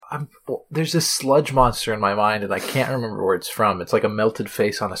there's this sludge monster in my mind, and I can't remember where it's from. It's like a melted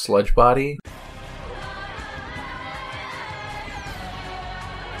face on a sludge body.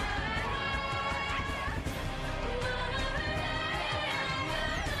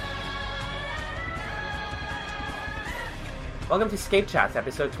 Welcome to Scape Chats,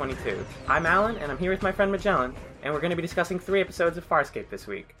 episode 22. I'm Alan, and I'm here with my friend Magellan, and we're going to be discussing 3 episodes of Farscape this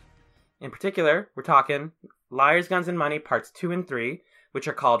week. In particular, we're talking Liars, Guns, and Money parts 2 and 3, which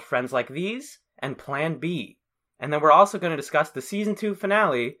are called Friends Like These and Plan B. And then we're also going to discuss the season 2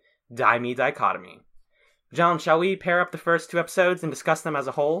 finale, Die Me Dichotomy. Magellan, shall we pair up the first 2 episodes and discuss them as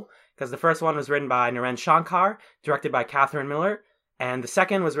a whole? Because the first one was written by Naren Shankar, directed by Catherine Miller, and the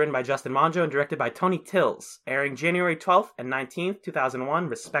second was written by Justin Monjo and directed by Tony Tills, airing January 12th and 19th, 2001,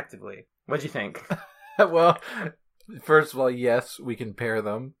 respectively. What'd you think? Well, first of all, yes, we can pair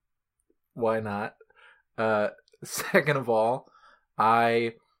them. Why not? Second of all,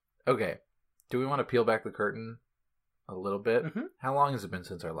 okay, do we want to peel back the curtain a little bit? Mm-hmm. How long has it been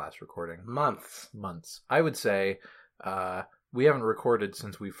since our last recording? Months. I would say we haven't recorded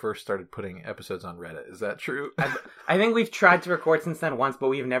since we first started putting episodes on Reddit. Is that true? I think we've tried to record since then once, but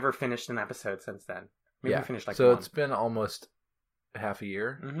we've never finished an episode since then. Maybe we finished so one. It's been almost half a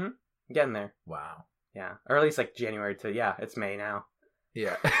year? Mm-hmm. Getting there. Wow. Yeah. Or at least like January to, it's May now.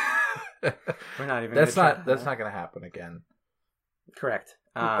 Yeah. We're not even That's not going to happen again. Correct.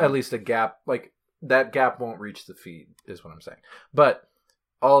 At least a gap, like that gap won't reach the feed is what I'm saying. But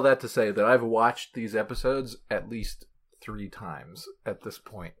all that to say that I've watched these episodes at least 3 times at this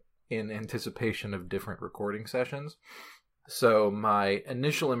point in anticipation of different recording sessions. So my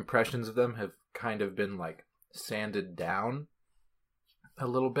initial impressions of them have kind of been like sanded down a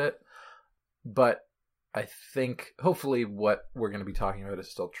little bit, but I think hopefully what we're going to be talking about is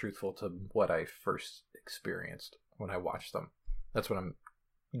still truthful to what I first experienced when I watched them. That's what I'm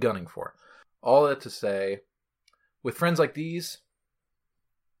gunning for. All that to say, with Friends Like These,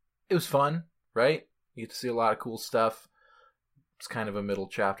 it was fun, right? You get to see a lot of cool stuff. It's kind of a middle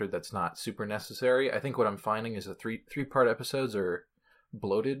chapter that's not super necessary. I think what I'm finding is the three-part episodes are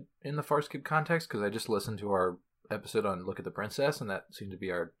bloated in the Farscape context, because I just listened to our episode on Look at the Princess, and that seemed to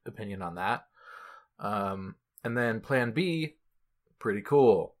be our opinion on that. And then Plan B, pretty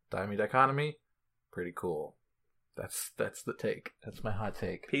cool. Die Me Dichotomy, pretty cool. That's the take. That's my hot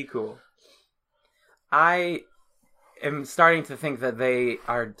take. Pretty cool. I am starting to think that they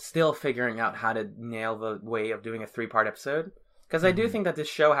are still figuring out how to nail the way of doing a 3-part episode. Because I do think that this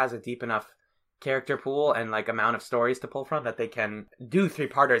show has a deep enough character pool and like amount of stories to pull from that they can do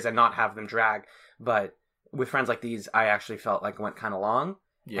 3-parters and not have them drag. But with Friends Like These, I actually felt like it went kind of long.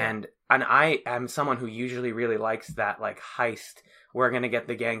 Yeah. And I am someone who usually really likes that like heist. We're going to get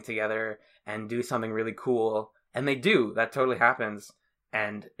the gang together and do something really cool. And they do. That totally happens.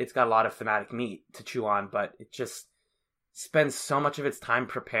 And it's got a lot of thematic meat to chew on, but it just spends so much of its time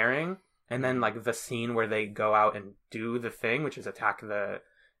preparing. And then like the scene where they go out and do the thing, which is attack the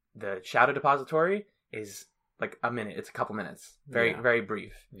Shadow Depository, is like a minute. It's a couple minutes. Very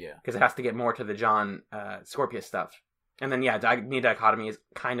brief. Yeah. Because it has to get more to the John Scorpius stuff. And then, Die Me Dichotomy is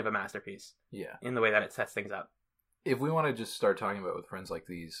kind of a masterpiece. Yeah. In the way that it sets things up. If we want to just start talking about with Friends Like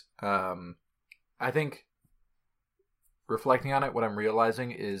These, I think reflecting on it, what I'm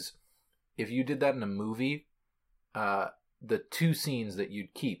realizing is if you did that in a movie, the 2 scenes that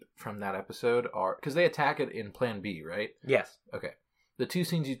you'd keep from that episode are... Because they attack it in Plan B, right? Yes. Okay. The 2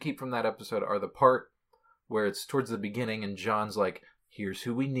 scenes you'd keep from that episode are the part where it's towards the beginning and John's like, here's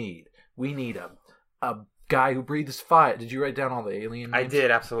who we need. We need a guy who breathes fire. Did you write down all the alien names? I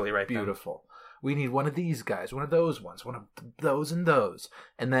did absolutely write them. Beautiful. We need one of these guys, one of those ones, one of those and those.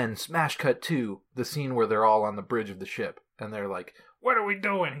 And then smash cut to the scene where they're all on the bridge of the ship. And they're like, what are we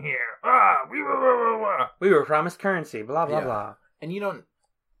doing here? We were promised currency, blah, blah, blah. And you don't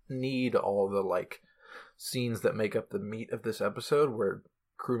need all the like scenes that make up the meat of this episode where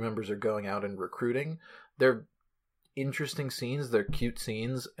crew members are going out and recruiting. They're interesting scenes. They're cute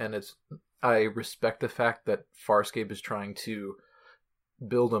scenes. And I respect the fact that Farscape is trying to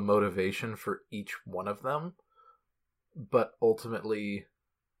build a motivation for each one of them, but ultimately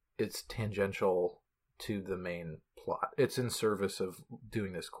it's tangential to the main plot. It's in service of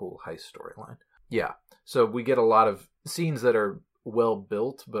doing this cool heist storyline. Yeah, so we get a lot of scenes that are well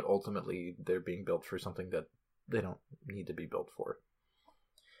built, but ultimately they're being built for something that they don't need to be built for.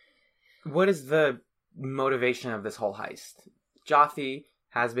 What is the motivation of this whole heist? Jotham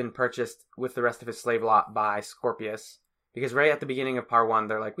has been purchased with the rest of his slave lot by Scorpius. Because right at the beginning of part 1,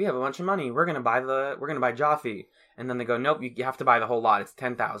 they're like, we have a bunch of money. We're gonna buy Jotham. And then they go, nope, you have to buy the whole lot. It's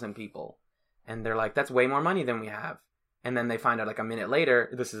 10,000 people. And they're like, that's way more money than we have. And then they find out like a minute later,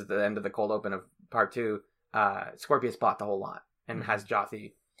 this is the end of the cold open of part 2, Scorpius bought the whole lot and has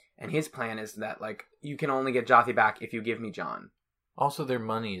Jotham. And his plan is that like you can only get Jotham back if you give me Jon. Also, their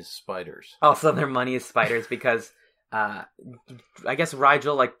money is spiders. Also, their money is spiders because I guess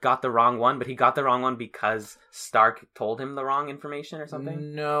Rygel like got the wrong one, but he got the wrong one because Stark told him the wrong information or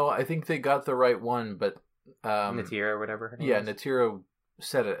something. No, I think they got the right one, but Natira or whatever her name is. Natira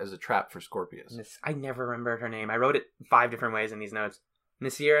set it as a trap for Scorpius. I never remembered her name. I wrote it 5 different ways in these notes.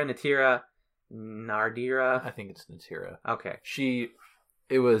 Natira, Nardira. I think it's Natira. Okay.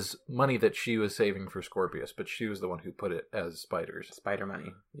 It was money that she was saving for Scorpius, but she was the one who put it as spiders. Spider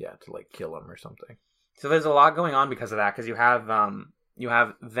money. Yeah, to like kill him or something. So there's a lot going on because of that, because you have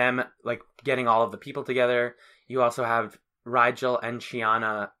them like getting all of the people together. You also have Rygel and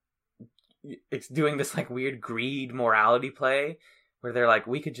Chiana. It's doing this like weird greed morality play where they're like,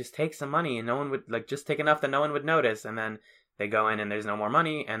 we could just take some money and no one would like just take enough that no one would notice, and then they go in and there's no more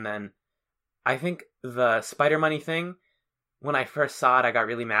money. And then I think the spider money thing, when I first saw it, I got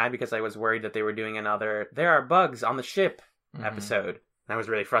really mad because I was worried that they were doing another "there are bugs on the ship" episode. That was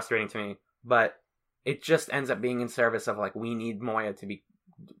really frustrating to me. But it just ends up being in service of like, we need Moya to be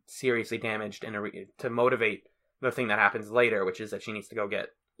seriously damaged and to motivate the thing that happens later, which is that she needs to go get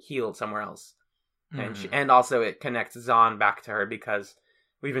healed somewhere else. And also it connects Zahn back to her because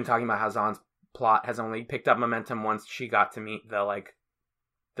we've been talking about how Zahn's plot has only picked up momentum once she got to meet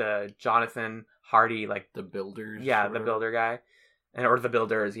the Jonathan Hardy, like the builders. Yeah, the builder guy, or the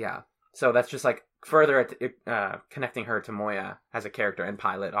builders. Yeah. So that's just like further connecting her to Moya as a character and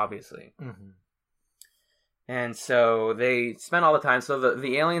pilot, obviously. Mm-hmm. And so they spend all the time. So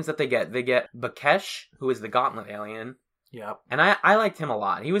the aliens that they get Bakesh, who is the Gauntlet alien. Yeah. And I liked him a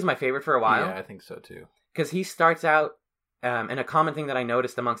lot. He was my favorite for a while. Yeah, I think so too. Because he starts out, and a common thing that I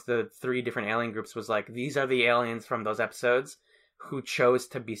noticed amongst the 3 different alien groups was like, these are the aliens from those episodes who chose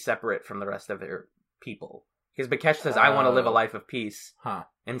to be separate from the rest of their people. Because Bakesh says, I want to live a life of peace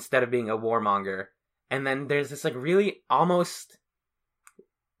instead of being a warmonger. And then there's this like really almost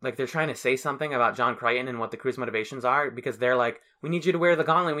like they're trying to say something about John Crichton and what the crew's motivations are, because they're like, we need you to wear the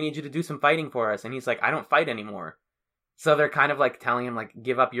gauntlet, we need you to do some fighting for us. And he's like, I don't fight anymore. So they're kind of like telling him like,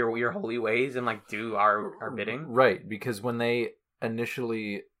 give up your holy ways and like do our bidding. Right, because when they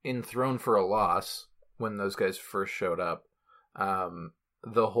initially in Throne for a Loss, when those guys first showed up,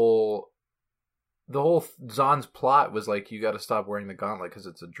 the whole Zahn's plot was like, you got to stop wearing the gauntlet because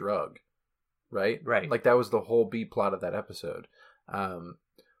it's a drug, right? Like that was the whole B plot of that episode.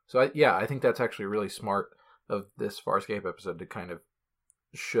 So I think that's actually really smart of this Farscape episode to kind of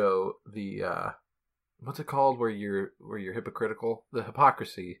show the what's it called where you're hypocritical, the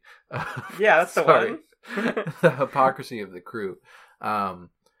hypocrisy. Yeah, that's the one. The hypocrisy of the crew.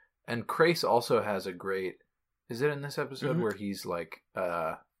 And Crais also has a great. Is it in this episode where he's like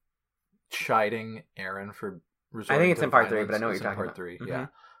chiding Aaron for resorting? I think it's to in part violence? 3, but I know what It's you're in talking part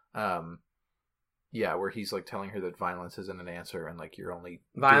about. 3, yeah. Yeah, where he's like telling her that violence isn't an answer and like you're only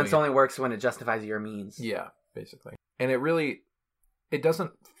violence only works when it justifies your means. Yeah, basically. And it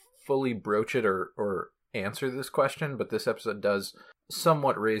doesn't fully broach it or answer this question, but this episode does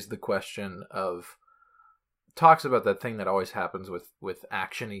somewhat raise the question of, talks about that thing that always happens with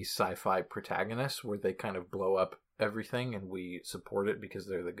action-y sci-fi protagonists where they kind of blow up everything and we support it because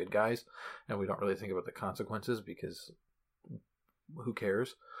they're the good guys and we don't really think about the consequences because who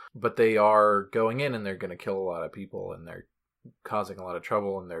cares? But they are going in and they're going to kill a lot of people and they're causing a lot of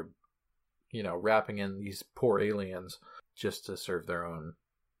trouble and they're, wrapping in these poor aliens just to serve their own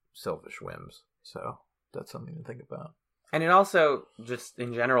selfish whims. So that's something to think about. And it also, just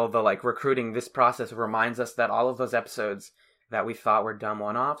in general, the like recruiting, this process reminds us that all of those episodes that we thought were dumb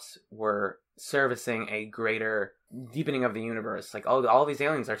one-offs were servicing a greater deepening of the universe. Like, all these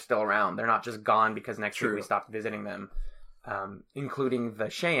aliens are still around. They're not just gone because next week we stopped visiting them. Including the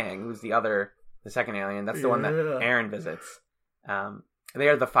Shayang, who's the second alien. That's the one that Aaron visits. They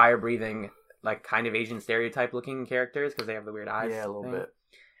are the fire-breathing, like, kind of Asian stereotype-looking characters because they have the weird eyes. Yeah, a little bit.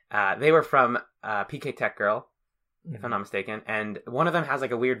 They were from PK Tech Girl, if I'm not mistaken. And one of them has,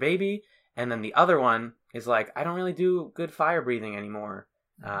 like, a weird baby, and then the other one is like, I don't really do good fire-breathing anymore,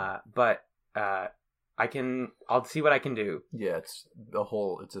 but I'll see what I can do. Yeah, it's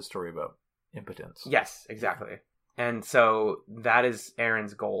a story about impotence. Yes, exactly. And so that is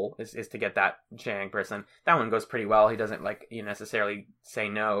Aaron's goal, is to get that Shayang person. That one goes pretty well. He doesn't necessarily say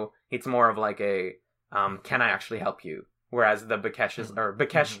no. It's more of like a, can I actually help you? Whereas the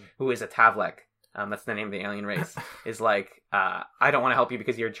Bakesh, who is a Tavlek, that's the name of the alien race, is like, I don't want to help you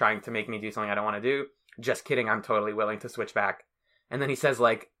because you're trying to make me do something I don't want to do. Just kidding, I'm totally willing to switch back. And then he says,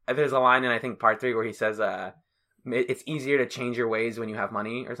 like, there's a line in, I think, part 3 where he says, it's easier to change your ways when you have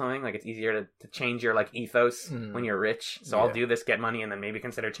money or something. Like, it's easier to change your, like, ethos when you're rich. So I'll do this, get money, and then maybe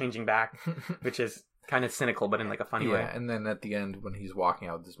consider changing back, which is kind of cynical, but in, like, a funny way. Yeah, and then at the end, when he's walking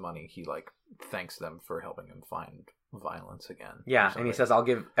out with his money, he, like, thanks them for helping him find violence again. Yeah, and he says, I'll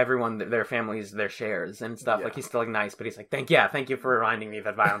give everyone their families their shares and stuff. Like, he's still, like, nice, but he's like, thank you for reminding me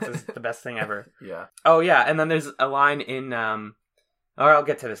that violence is the best thing ever. Yeah. Oh, yeah, and then there's a line in... or I'll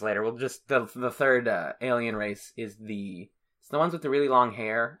get to this later. We'll just... The third alien race is it's the ones with the really long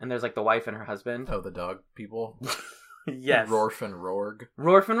hair, and there's, like, the wife and her husband. Oh, the dog people? Yes. Rorf and Rorg.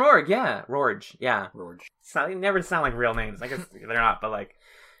 Rorf and Rorg, yeah. Rorge, yeah. Rorge. They never sound like real names. I guess they're not, but, like...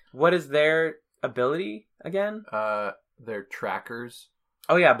 What is their ability again? They're trackers.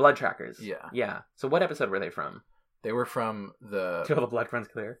 Oh, yeah, blood trackers. Yeah. Yeah. So what episode were they from? They were from the... Till the Blood Runs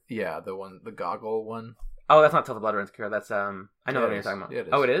Clear? Yeah, the goggle one. Oh, that's not Till the Blood Runs Clear. That's, I know what you're talking about. Yeah, it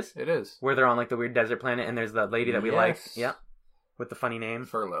is. Oh, it is? It is. Where they're on, like, the weird desert planet, and there's the lady that we like. Yeah. With the funny name.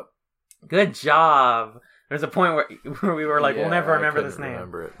 Furlough. Good job. There's a point where we were like, we'll never remember this name.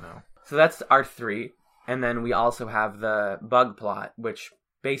 Remember it, no. So that's our 3. And then we also have the bug plot, which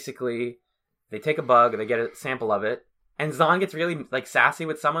basically they take a bug, they get a sample of it, and Zahn gets really, like, sassy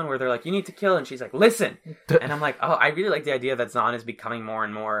with someone where they're like, you need to kill, and she's like, listen. And I'm like, oh, I really like the idea that Zahn is becoming more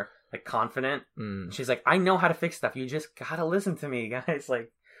and more, like, confident. She's like, I know how to fix stuff. You just gotta listen to me, guys.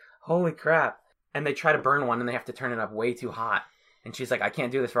 Like, holy crap. And they try to burn one, and they have to turn it up way too hot. And she's like, I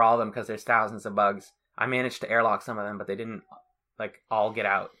can't do this for all of them because there's thousands of bugs. I managed to airlock some of them, but they didn't, like, all get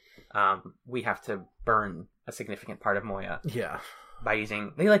out. We have to burn a significant part of Moya. Yeah. By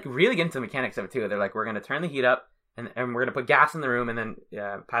using... They, like, really get into the mechanics of it, too. They're like, we're going to turn the heat up, and we're going to put gas in the room, and then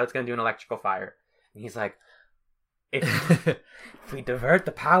Pilot's going to do an electrical fire. And he's like, if we divert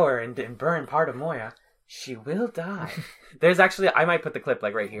the power and burn part of Moya, she will die. There's actually... I might put the clip,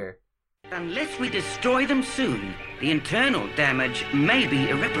 like, right here. Unless we destroy them soon, the internal damage may be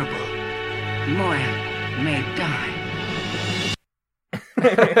irreparable. Moya may die.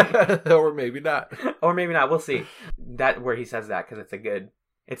 Or maybe not. Or maybe not. We'll see. That where he says that, because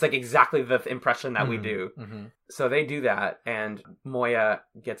it's like exactly the impression that we do. Mm-hmm. So they do that, and Moya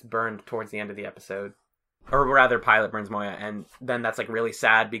gets burned towards the end of the episode. Or rather, Pilot burns Moya, and then that's, like, really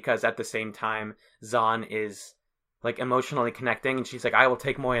sad, because at the same time, Zahn is, like, emotionally connecting, and she's like, I will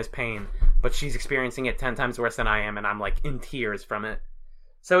take Moya's pain, but she's experiencing it 10 times worse than I am, and I'm, like, in tears from it.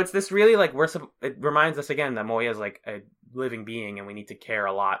 So it's this really, like, it reminds us again that Moya is, like, a living being, and we need to care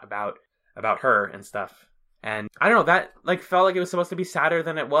a lot about her and stuff. And I don't know, that, like, felt like it was supposed to be sadder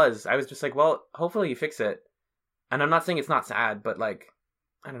than it was. I was just like, well, hopefully you fix it. And I'm not saying it's not sad, but, like,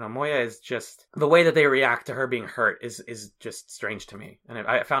 I don't know, Moya is just... The way that they react to her being hurt is just strange to me. And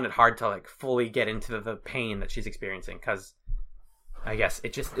I found it hard to, like, fully get into the pain that she's experiencing, because I guess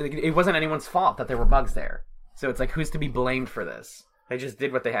it wasn't anyone's fault that there were bugs there. So it's like, who's to be blamed for this? They just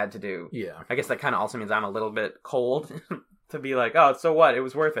did what they had to do. Yeah. I guess that kind of also means I'm a little bit cold to be like, oh, so what? It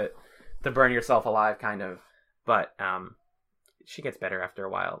was worth it to burn yourself alive, kind of. But she gets better after a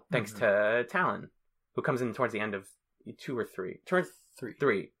while, thanks to Talon, who comes in towards the end of 2 or 3. Towards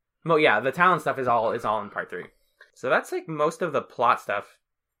 3. Well, yeah, the Talon stuff is all in part 3. So that's, like, most of the plot stuff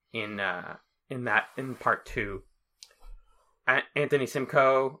in part 2. Anthony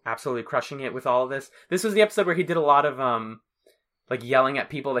Simcoe absolutely crushing it with all of this. This was the episode where he did a lot of like, yelling at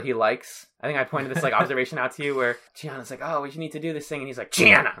people that he likes. I think I pointed this, like, observation out to you where Gianna's like, oh, we need to do this thing. And he's like,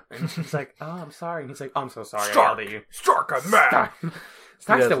 Gianna! And she's like, oh, I'm sorry. And he's like, oh, I'm so sorry. I yelled at you. Stark, I'm mad!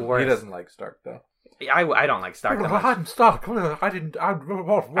 Stark's the worst. He doesn't like Stark, though. I don't like Stark that much. I'm Stark.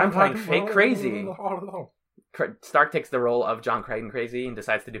 I'm playing fake crazy. Stark takes the role of John Crichton crazy and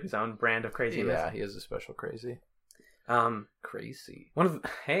decides to do his own brand of craziness. Yeah, he is a special crazy. Crazy. One of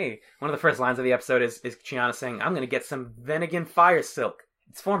the first lines of the episode is Chiana saying, I'm going to get some Venegan fire silk.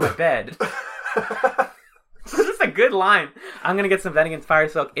 It's for my bed. It's just a good line. I'm going to get some Venegan fire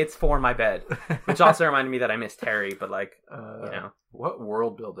silk. It's for my bed. Which also reminded me that I miss Terry, but, like, you know. What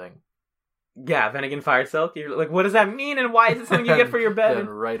world building? Yeah, Venegan fire silk. You're like, what does that mean, and why is it something you get for your bed? Then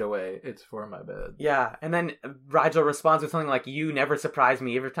right away, it's for my bed. Yeah, and then Rigel responds with something like, you never surprise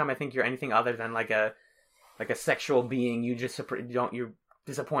me. Every time I think you're anything other than, like a sexual being, you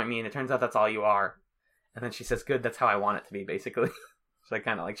disappoint me, and it turns out that's all you are. And then she says, good, that's how I want it to be, basically. So I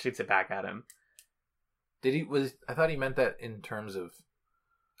kind of, like, shoots it back at him. I thought he meant that in terms of...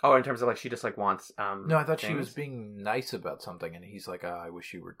 Oh, in terms of, like, she just, like, wants, No, I thought things. she was being nice about something, and he's like, I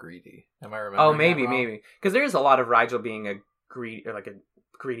wish you were greedy. Am I remembering maybe. Because there is a lot of Rigel being a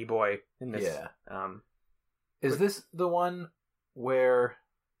greedy boy in this. Yeah. Is this the one where...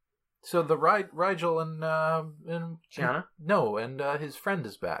 So the Rigel and Gianna? No, and his friend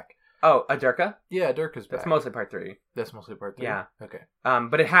is back. Oh, Durka? Yeah, Durka's back. That's mostly part 3. That's mostly part 3? Yeah. Okay.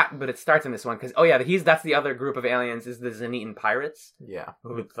 But it starts in this one because that's the other group of aliens is the Xenitan pirates. Yeah.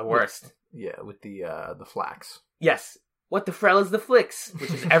 Ooh, the worst. Yeah, with the flax. Yes. What the frell is the flicks?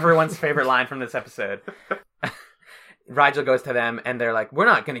 Which is everyone's favorite line from this episode. Rigel goes to them and they're like, we're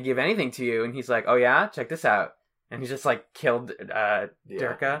not going to give anything to you. And he's like, oh yeah? Check this out. And he's just like killed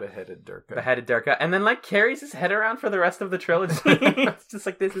Durka. Beheaded Durka. And then like carries his head around for the rest of the trilogy. It's just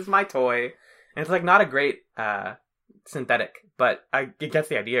like, this is my toy. And it's like not a great synthetic, but it gets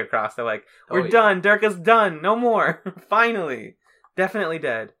the idea across. They're like, we're done. Durka's done. No more. Finally. Definitely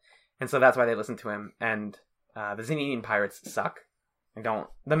dead. And so that's why they listen to him. And the Xenian pirates suck.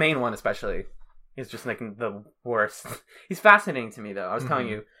 The main one especially is just like the worst. He's fascinating to me though. I was telling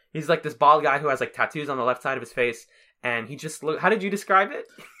you. He's like this bald guy who has like tattoos on the left side of his face, and he just how did you describe it?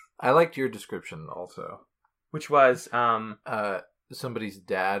 I liked your description also. Which was somebody's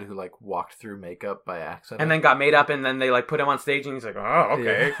dad who like walked through makeup by accident. And then got made up, and then they like put him on stage and he's like, oh,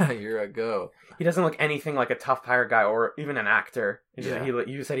 okay. Yeah, here I go. He doesn't look anything like a tough pirate guy or even an actor.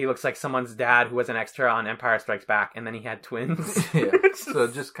 You said he looks like someone's dad who was an extra on Empire Strikes Back, and then he had twins. Yeah. So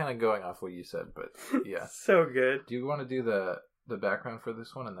just kind of going off what you said, but yeah. So good. Do you want to do the background for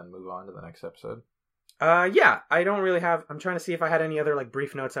this one and then move on to the next episode? Yeah, I don't really have. I'm trying to see if I had any other like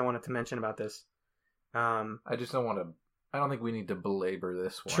brief notes I wanted to mention about this. I just don't want to. I don't think we need to belabor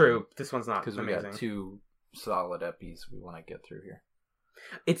this one. True, this one's not because we got 2 solid epis we want to get through here.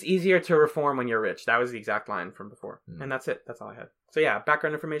 It's easier to reform when you're rich. That was the exact line from before, and that's it. That's all I had. So yeah,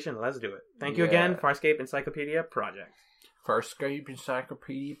 background information. Let's do it. Thank you again, Farscape Encyclopedia Project. Farscape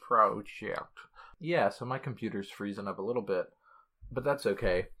Encyclopedia Project. Yeah, so my computer's freezing up a little bit. But that's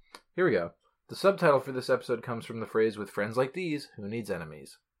okay. Here we go. The subtitle for this episode comes from the phrase, with friends like these, who needs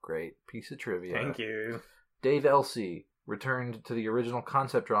enemies? Great piece of trivia. Thank you. Dave Elsey returned to the original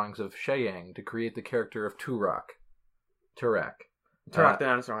concept drawings of Shayang to create the character of Turok the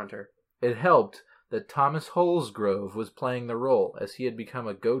Dinosaur Hunter. It helped that Thomas Holsgrove was playing the role, as he had become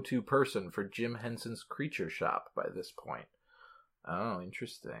a go-to person for Jim Henson's Creature Shop by this point. Oh,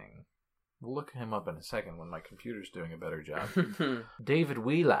 interesting. We'll look him up in a second when my computer's doing a better job. David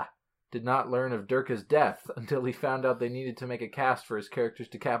Wheeler did not learn of Durka's death until he found out they needed to make a cast for his character's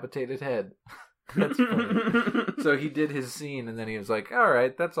decapitated head. That's funny. So he did his scene, and then he was like, all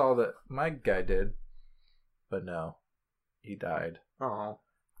right, that's all that my guy did. But no, he died. Oh.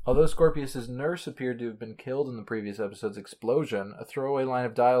 Although Scorpius' nurse appeared to have been killed in the previous episode's explosion, a throwaway line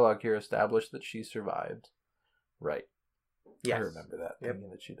of dialogue here established that she survived. Right. Yes. I remember that, thinking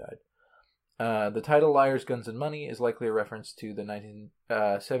that she died. The title Liars, Guns, and Money is likely a reference to the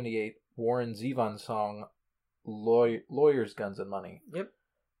 1978 Warren Zevon song Lawyers, Guns, and Money. Yep.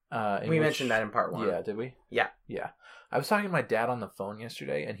 We mentioned that in part 1. Yeah, did we? Yeah. Yeah. I was talking to my dad on the phone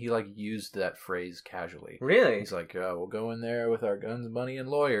yesterday, and he like used that phrase casually. Really? He's like, we'll go in there with our guns, money, and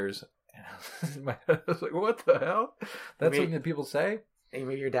lawyers. And I was like, what the hell? That's something that people say?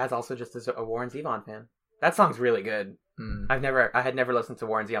 Maybe your dad's also just a Warren Zevon fan. That song's really good. I had never listened to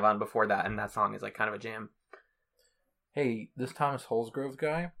Warren Zevon before that, and that song is like kind of a jam. Hey, this Thomas Holsgrove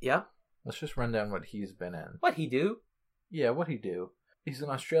guy? Yeah? Let's just run down what he's been in. What he do? Yeah, what he do. He's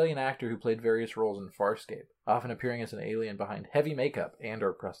an Australian actor who played various roles in Farscape, often appearing as an alien behind heavy makeup and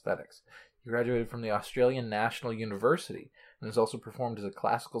or prosthetics. He graduated from the Australian National University, and has also performed as a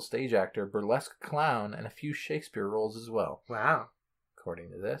classical stage actor, burlesque clown, and a few Shakespeare roles as well. Wow. According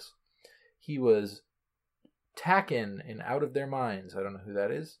to this. He was Takin in Out of Their Minds. I don't know who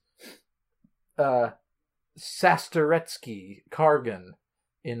that is. Sastoretsky Kargan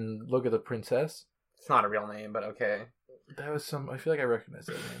in Look at the Princess. It's not a real name, but okay. That was I feel like I recognize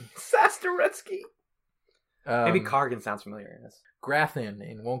that name. Sastoretsky. Maybe Kargan sounds familiar. Yes. Grathin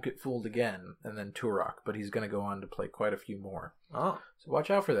in Won't Get Fooled Again, and then Turok, but he's going to go on to play quite a few more. Oh. So watch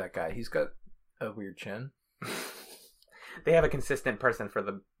out for that guy. He's got a weird chin. They have a consistent person for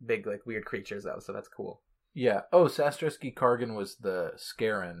the big, like, weird creatures, though, so that's cool. Yeah. Oh, Sastoretsky Kargan was the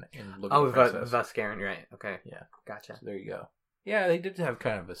Scarron in Look at the Princess. The Scarron, right. Okay. Yeah. Gotcha. So there you go. Yeah, they did have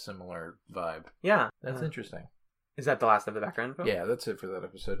kind of a similar vibe. Yeah. That's interesting. Is that the last of the background info? Yeah, that's it for that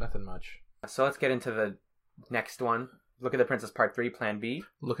episode. Nothing much. So let's get into the next one. Look at the Princess Part 3, Plan B.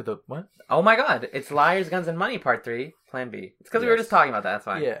 Look at the what? Oh my god, it's Liars, Guns, and Money Part 3, Plan B. It's because we were just talking about that, that's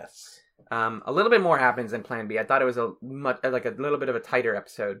fine. Yes. A little bit more happens in Plan B. I thought it was a little bit of a tighter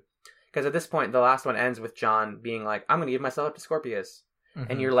episode. Because at this point, the last one ends with John being like, I'm going to give myself up to Scorpius. Mm-hmm.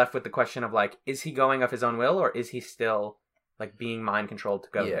 And you're left with the question of, like, is he going of his own will, or is he still, like, being mind-controlled to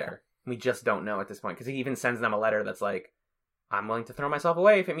go there? We just don't know at this point. Because he even sends them a letter that's like, I'm willing to throw myself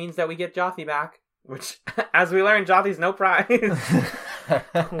away if it means that we get Jotham back. Which, as we learn, Jotham's no prize.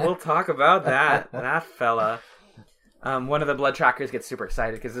 We'll talk about that fella. One of the blood trackers gets super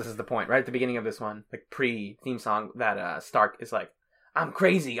excited because this is the point, right at the beginning of this one, like pre-theme song, that Stark is like, I'm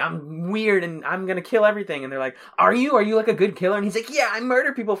crazy, I'm weird, and I'm gonna kill everything. And they're like, Are you like a good killer? And he's like, yeah, I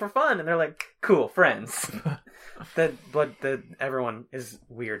murder people for fun. And they're like, cool, friends. Everyone is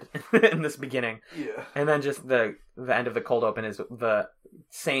weird in this beginning. Yeah. And then just the end of the cold open is the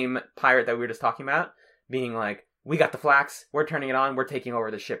same pirate that we were just talking about being like, we got the flax, we're turning it on, we're taking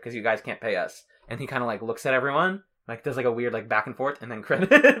over the ship because you guys can't pay us. And he kind of like looks at everyone, like does like a weird like back and forth, and then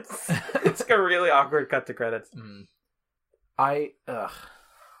credits. It's like a really awkward cut to credits.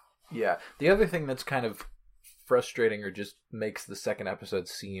 Yeah. The other thing that's kind of frustrating or just makes the second episode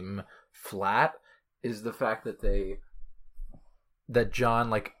seem flat is the fact that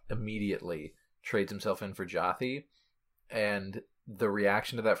John like immediately trades himself in for Jotham, and the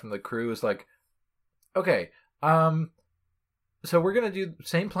reaction to that from the crew is like, okay, so we're gonna do the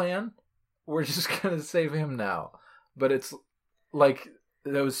same plan, we're just gonna save him now. But it's like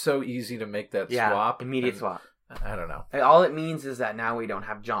it was so easy to make that swap, immediate swap. I don't know. All it means is that now we don't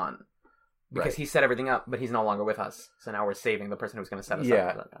have John because Right. he set everything up, but he's no longer with us. So now we're saving the person who's going to set us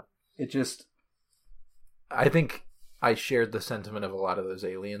up. It just, I think I shared the sentiment of a lot of those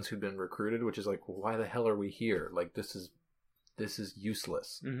aliens who'd been recruited, which is like, well, why the hell are we here? Like, this is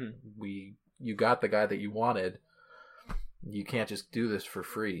useless. Mm-hmm. You got the guy that you wanted. You can't just do this for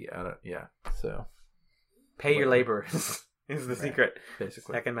free. So Pay your laborers is the secret.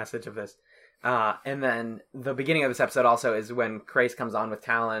 Basically. Second message of this. And then the beginning of this episode also is when Krace comes on with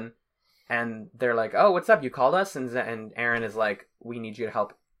Talon, and they're like, "Oh, what's up? You called us?" And Aaron is like, "We need you to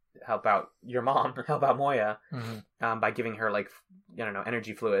help out your mom, help out Moya, by giving her like,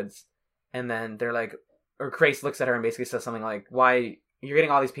 energy fluids." And then they're like, or Krace looks at her and basically says something like, "Why you're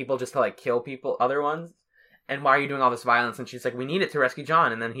getting all these people just to like kill people, other ones? And why are you doing all this violence?" And she's like, "We need it to rescue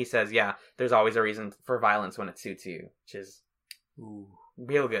John." And then he says, "Yeah, there's always a reason for violence when it suits you," which is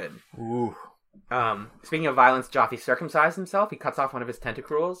real good. Ooh. Speaking of violence, Joffrey circumcised himself. He cuts off one of his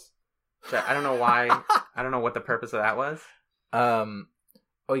tentacles. I don't know why. I don't know what the purpose of that was.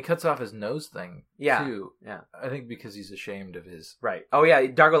 He cuts off his nose thing. Yeah. Too. Yeah. I think because he's ashamed of his. Right. Oh yeah.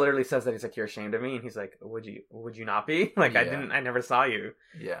 Dargo literally says that he's like, "You're ashamed of me," and he's like, "Would you not be? Like, Yeah. I never saw you."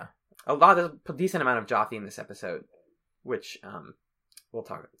 Yeah. There's a decent amount of Joffrey in this episode, which we'll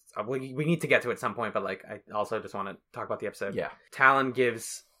talk. We need to get to at some point, but like, I also just want to talk about the episode. Yeah. Talon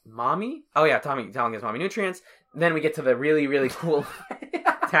gives Mommy. Oh yeah, Talon gives Mommy nutrients. Then we get to the really, really cool.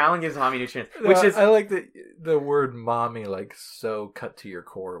 Talon gives Mommy nutrients, which is I like the word "mommy" like so cut to your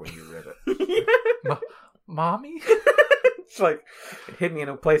core when you read it. Mommy. It's like it hit me in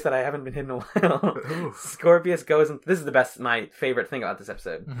a place that I haven't been hit in a while. Scorpius goes into this is my favorite thing about this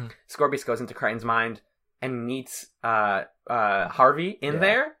episode. Mm-hmm. Scorpius goes into Crichton's mind and meets Harvey in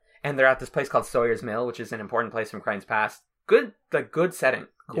there, and they're at this place called Sawyer's Mill, which is an important place from Crichton's past. Good setting,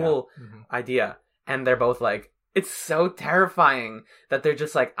 cool idea. And they're both like, it's so terrifying that they're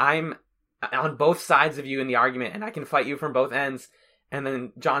just like, I'm on both sides of you in the argument, and I can fight you from both ends. And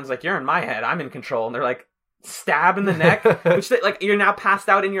then John's like, you're in my head, I'm in control. And they're like, stab in the neck, which they, like, you're now passed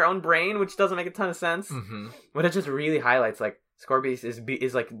out in your own brain, which doesn't make a ton of sense. Mm-hmm. But it just really highlights like Scorpius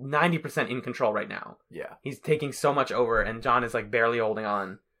is like 90% in control right now. Yeah, he's taking so much over, and John is like barely holding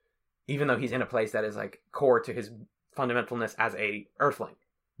on, even though he's in a place that is like core to his fundamentalness as a Earthling,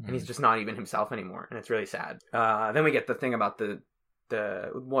 and he's just not even himself anymore, and it's really sad. Then we get the thing about the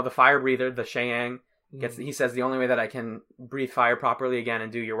fire breather, the Shayang. He says the only way that I can breathe fire properly again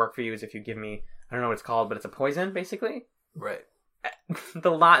and do your work for you is if you give me, I don't know what it's called, but it's a poison, basically. Right.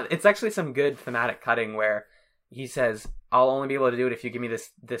 It's actually some good thematic cutting where he says, I'll only be able to do it if you give me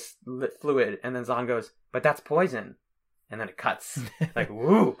this fluid. And then Zahn goes, but that's poison. And then it cuts. Like,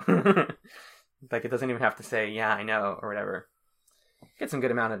 woo! Like, it doesn't even have to say, yeah, I know, or whatever. Get some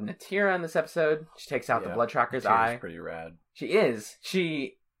good amount of Natira in this episode. She takes out the blood tracker's eye. Pretty rad.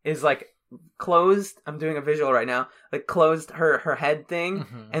 She is like closed. I'm doing a visual right now. Like closed her head thing,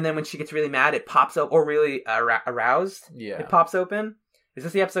 and then when she gets really mad, it pops up, or really aroused. Yeah, it pops open. Is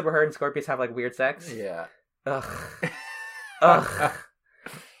this the episode where her and Scorpius have like weird sex? Yeah. Ugh.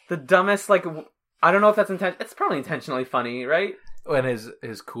 The dumbest. Like, I don't know if that's It's probably intentionally funny, right? When his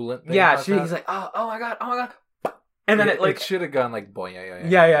coolant thing. Yeah, he's like, oh my god. And then it should have gone like boy,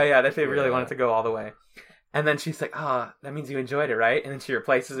 yeah. If they really wanted to go all the way. And then she's like, that means you enjoyed it, right? And then she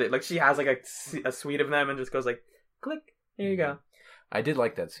replaces it. Like, she has like a suite of them and just goes like, click, here you go. I did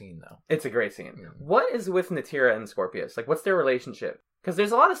like that scene, though. It's a great scene. Mm. What is with Natira and Scorpius? Like, what's their relationship? Because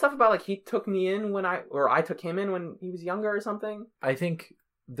there's a lot of stuff about, like, he took me in I took him in when he was younger or something. I think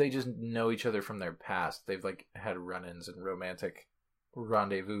they just know each other from their past. They've, like, had run-ins and romantic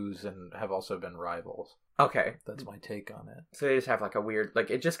rendezvous and have also been rivals. Okay. That's my take on it. So they just have like a weird, like,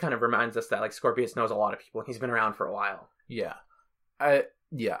 it just kind of reminds us that like Scorpius knows a lot of people. He's been around for a while. Yeah.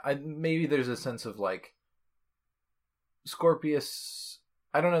 Maybe there's a sense of like Scorpius.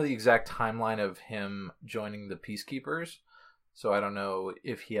 I don't know the exact timeline of him joining the Peacekeepers, so I don't know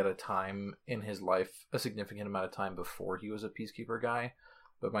if he had a time in his life, a significant amount of time before he was a Peacekeeper guy.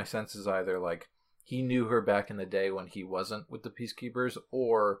 But my sense is either like he knew her back in the day when he wasn't with the Peacekeepers,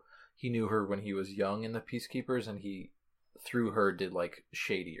 or he knew her when he was young in the Peacekeepers, and he through her did like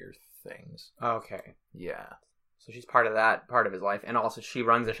shadier things. Okay. Yeah. So she's part of that part of his life, and also she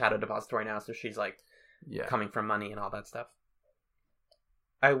runs a Shadow Depository now, so she's like coming from money and all that stuff.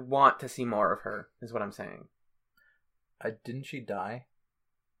 I want to see more of her, is what I'm saying. Didn't she die?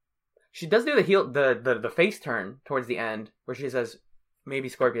 She does do the face turn towards the end, where she says, maybe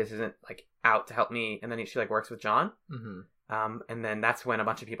Scorpius isn't like out to help me, and then she like works with John. Mm-hmm. And then that's when a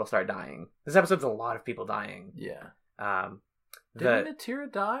bunch of people start dying. This episode's a lot of people dying. Yeah. Didn't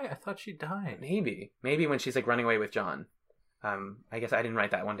Natira die? I thought she died. Maybe when she's like running away with John. I guess I didn't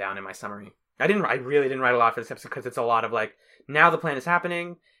write that one down in my summary. I really didn't write a lot for this episode because it's a lot of like, now the plan is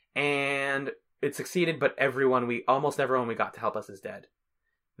happening and it succeeded, but almost everyone we got to help us is dead.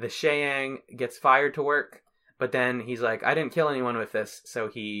 The Sheyang gets fired to work, but then he's like, I didn't kill anyone with this, so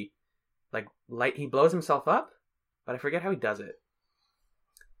he he blows himself up, but I forget how he does it.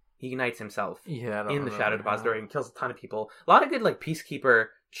 He ignites himself in the Shadow Depository and kills a ton of people. A lot of good like Peacekeeper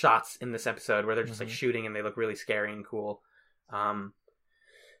shots in this episode where they're just like shooting and they look really scary and cool.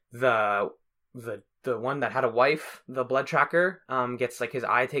 The one that had a wife, the Blood Tracker, gets like his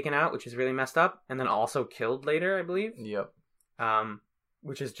eye taken out, which is really messed up, and then also killed later, I believe. Yep.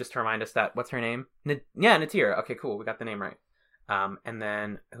 Which is just to remind us that, what's her name? Natira. Okay, cool. We got the name right. And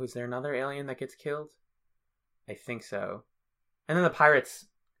then, who's there another alien that gets killed? I think so. And then the pirates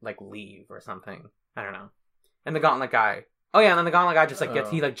like leave or something. I don't know. And the Gauntlet guy. Oh yeah, and then the Gauntlet guy just like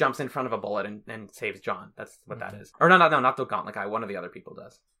he like jumps in front of a bullet and saves John. That's what that is. Or no, not the Gauntlet guy. One of the other people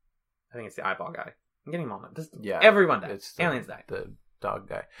does. I think it's the eyeball guy. I'm getting them all. Everyone dies. Aliens die. The dog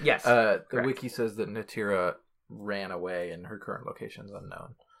guy. Yes. The wiki says that Natira ran away and her current location is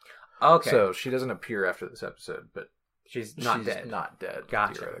unknown. Okay. So she doesn't appear after this episode, but she's not dead. Not dead.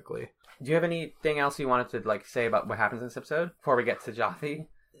 Gotcha. Theoretically. Do you have anything else you wanted to like say about what happens in this episode before we get to Jothi?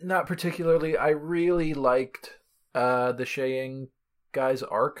 Not particularly. I really liked the Sheyang guy's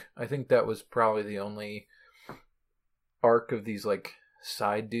arc. I think that was probably the only arc of these like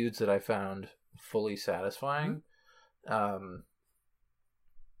side dudes that I found fully satisfying.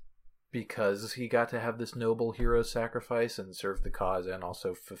 Because he got to have this noble hero sacrifice and serve the cause and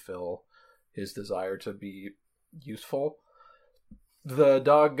also fulfill his desire to be useful. The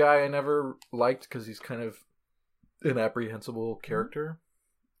dog guy I never liked because he's kind of an apprehensible character.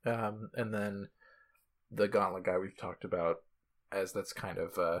 And then the Gauntlet guy we've talked about, as that's kind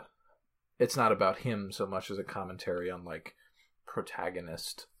of it's not about him so much as a commentary on like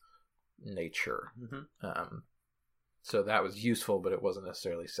protagonist nature. So that was useful, but it wasn't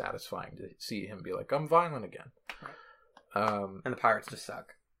necessarily satisfying to see him be like, I'm violent again. Right. And the pirates just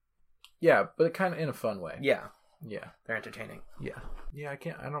suck. Yeah, but kind of in a fun way. Yeah. Yeah. They're entertaining. Yeah,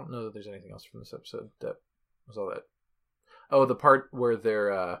 I don't know that there's anything else from this episode that was all that. Oh, the part where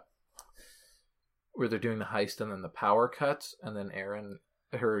they're doing the heist and then the power cuts and then Aaron,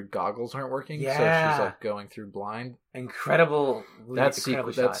 her goggles aren't working, so she's like going through blind. Incredible that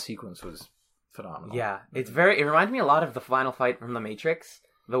sequence was phenomenal. Yeah, it reminded me a lot of the final fight from The Matrix,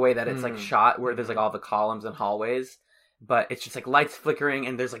 the way that it's like shot, where there's like all the columns and hallways, but it's just like lights flickering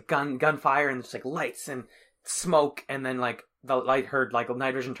and there's like gunfire and there's like lights and smoke, and then like the light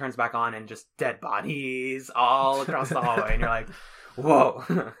night vision turns back on and just dead bodies all across the hallway, and you're like,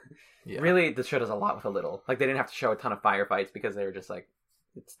 whoa. Yeah. Really, this show does a lot with a little. Like, they didn't have to show a ton of firefights because they were just like,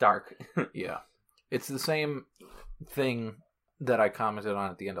 it's dark. Yeah. It's the same thing that I commented on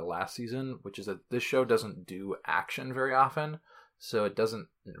at the end of last season, which is that this show doesn't do action very often, so it doesn't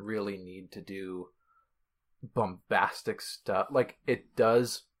really need to do bombastic stuff. Like, it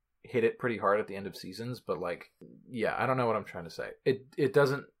does hit it pretty hard at the end of seasons, but like, yeah, I don't know what I'm trying to say. It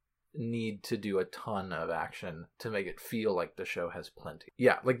doesn't need to do a ton of action to make it feel like the show has plenty.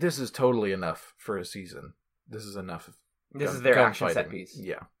 Yeah, like this is totally enough for a season. This is enough. This is their action set piece.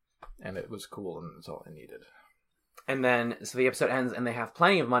 Yeah, and it was cool, and it's all I needed. And then, so the episode ends, and they have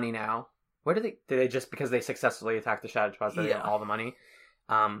plenty of money now. Where did they just because they successfully attacked the Shadow Depository, they got all the money?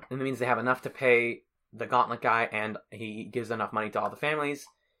 And that means they have enough to pay the Gauntlet guy, and he gives enough money to all the families,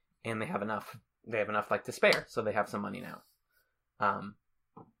 and they have enough like to spare, so they have some money now.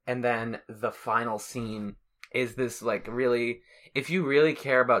 And then the final scene is this like really, if you really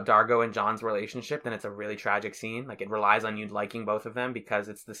care about Dargo and John's relationship, then it's a really tragic scene. Like it relies on you liking both of them, because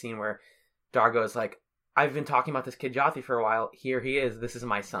it's the scene where Dargo is like, I've been talking about this kid Jothi for a while. Here he is. This is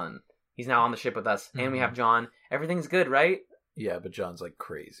my son. He's now on the ship with us, and we have John. Everything's good, right? Yeah, but John's like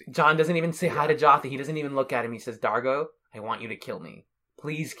crazy. John doesn't even say hi to Jothi. He doesn't even look at him. He says, Dargo, I want you to kill me.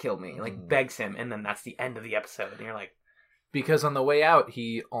 Please kill me. Like begs him, and then that's the end of the episode. And you're like, because on the way out,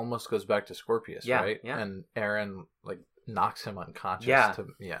 he almost goes back to Scorpius, right? Yeah. And Aaron like knocks him unconscious. Yeah.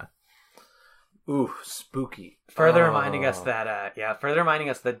 Yeah. Ooh, spooky. Further reminding us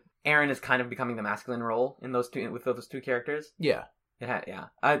that Aaron is kind of becoming the masculine role in those two characters. Yeah.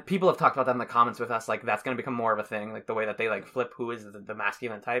 People have talked about that in the comments with us. Like that's going to become more of a thing. Like the way that they like flip who is the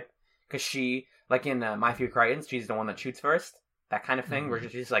masculine type, because she, like in My Few Crichtons, she's the one that shoots first. That kind of thing, where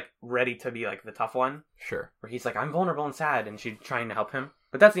she's like ready to be like the tough one. Sure. Where he's like, I'm vulnerable and sad, and she's trying to help him.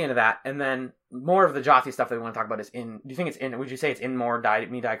 But that's the end of that. And then more of the Jothi stuff that we want to talk about is in. Do you think it's in? Would you say it's in more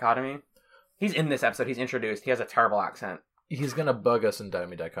Me Dichotomy? He's in this episode. He's introduced. He has a terrible accent. He's gonna bug us in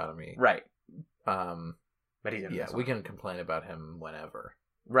Me Dichotomy, right? But he's in this one. We can complain about him whenever.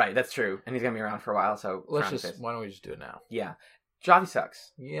 Right, that's true, and he's gonna be around for a while. So why don't we just do it now? Yeah, Jothi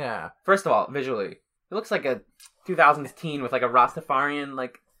sucks. Yeah. First of all, visually, it looks like a 2000s teen with like a Rastafarian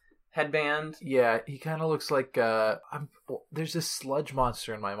like headband. Yeah, he kind of looks like there's this sludge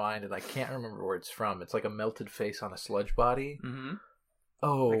monster in my mind, and I can't remember where it's from. It's like a melted face on a sludge body. Mm-hmm.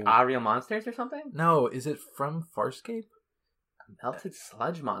 Oh, like Ariel Monsters or something? No, is it from Farscape? A melted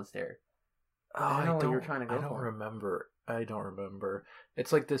sludge monster. Oh, I don't know what you were trying to go for. I don't remember.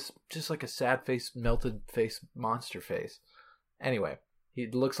 It's like this, just like a sad face, melted face, monster face. Anyway, he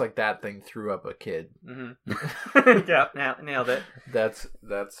looks like that thing threw up a kid. Mm-hmm. Yeah, nailed it. That's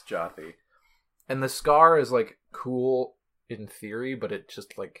Jothi. And the scar is like cool in theory, but it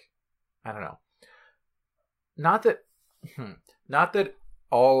just like, I don't know. Not that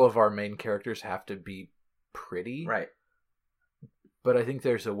all of our main characters have to be pretty. Right. But I think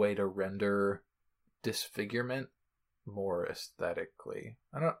there's a way to render disfigurement more aesthetically.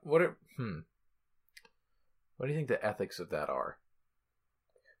 What do you think the ethics of that are?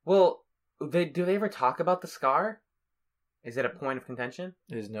 Well, do they ever talk about the scar? Is it a point of contention?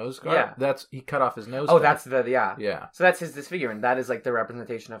 His nose scar? Yeah. He cut off his nose. Oh, that's yeah. Yeah. So that's his disfigurement. That is like the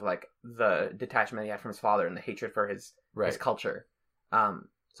representation of like the detachment he had from his father and the hatred for his culture. So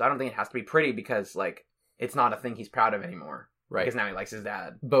I don't think it has to be pretty, because like it's not a thing he's proud of anymore. Right. Because now he likes his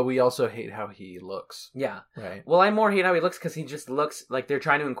dad. But we also hate how he looks. Yeah. Right. Well, I more hate how he looks because he just looks like they're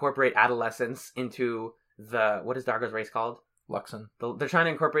trying to incorporate adolescence into what is Dargo's race called? Luxon. They're trying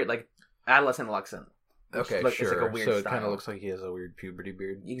to incorporate like adolescent Luxon. Okay, sure. Like a weird so it kind of looks like he has a weird puberty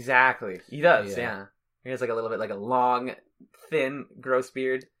beard. Exactly. He does, yeah. He has like a little bit like a long, thin, gross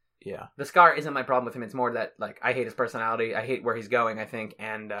beard. Yeah. The scar isn't my problem with him. It's more that like I hate his personality. I hate where he's going, I think.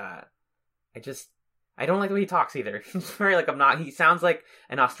 And I don't like the way he talks either. He's very like he sounds like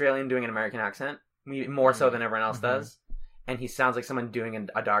an Australian doing an American accent, more so than everyone else does. And he sounds like someone doing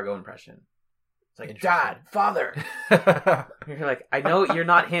a Dargo impression. It's like, Dad, Father. You're like, I know you're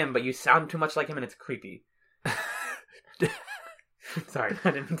not him, but you sound too much like him, and it's creepy. Sorry,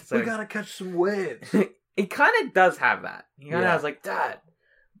 I didn't mean to say. We gotta catch some waves. It kind of does have that. He kind of has like, Dad.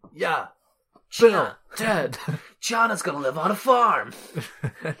 Yeah. Bill, Ted. Chana's gonna live on a farm.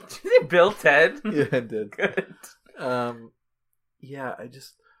 Did you say Bill, Ted? Yeah, I did. Good. Yeah, I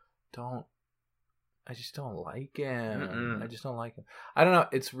just don't like him. Mm-mm. I just don't like him. I don't know.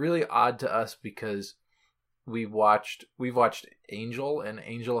 It's really odd to us because we've watched Angel, and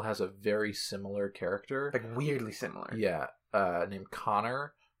Angel has a very similar character, like weirdly similar. Yeah, named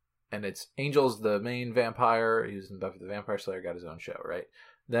Connor, and Angel's the main vampire. He was in Buffy the Vampire Slayer, got his own show, right?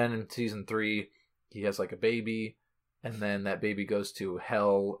 Then in season 3, he has like a baby, and then that baby goes to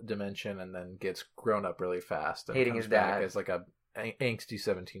hell dimension and then gets grown up really fast. And hating his dad as like a angsty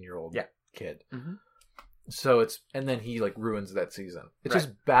 17-year-old kid. Mm-hmm. So and then he like ruins that season. It's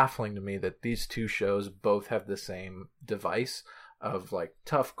just baffling to me that these two shows both have the same device of like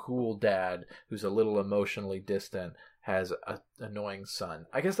tough, cool dad who's a little emotionally distant, has an annoying son.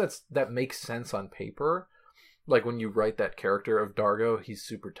 I guess that makes sense on paper. Like when you write that character of Dargo, he's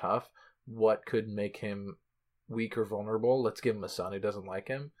super tough. What could make him weak or vulnerable? Let's give him a son who doesn't like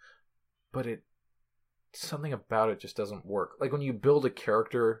him. But something about it just doesn't work. Like when you build a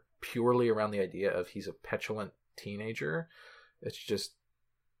character purely around the idea of he's a petulant teenager, it's just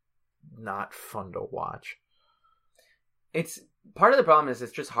not fun to watch. It's part of the problem is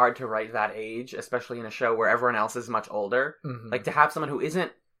it's just hard to write that age, especially in a show where everyone else is much older. Mm-hmm. Like to have someone who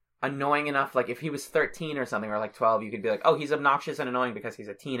isn't annoying enough. Like, if he was 13 or something, or like 12, you could be like, oh, he's obnoxious and annoying because he's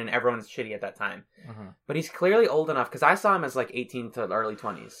a teen and everyone's shitty at that time. Mm-hmm. But he's clearly old enough, because I saw him as like 18 to early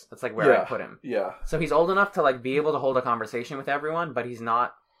 20s. That's like where I put him. Yeah. So he's old enough to like be able to hold a conversation with everyone, but he's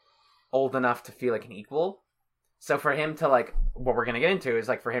not old enough to feel like an equal. So for him to like, what we're gonna get into is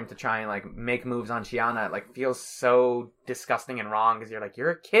like for him to try and like make moves on Chiana, it like feels so disgusting and wrong, because you're like,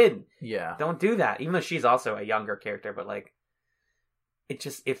 you're a kid. Yeah. Don't do that. Even though she's also a younger character, but like,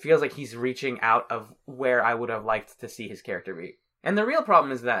 it feels like he's reaching out of where I would have liked to see his character be. And the real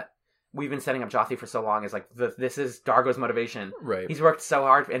problem is that we've been setting up Jotham for so long, is like, this is Dargo's motivation. Right. He's worked so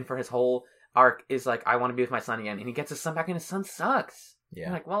hard, and for his whole arc is like, I want to be with my son again, and he gets his son back, and his son sucks. Yeah.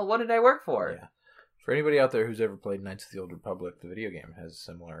 You're like, well, what did I work for? Yeah. For anybody out there who's ever played Knights of the Old Republic, the video game has a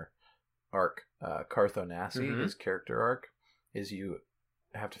similar arc. Cartho Nassi, his character arc, is you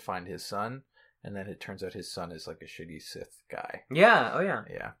have to find his son, and then it turns out his son is like a shitty Sith guy. Yeah, oh yeah.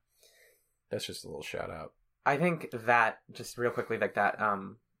 Yeah. That's just a little shout out. I think that, just real quickly, like that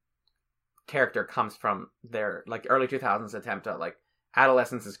character comes from their like early 2000s attempt at like,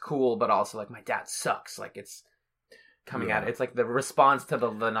 adolescence is cool, but also like, my dad sucks. Like, it's coming at it. It's like the response to the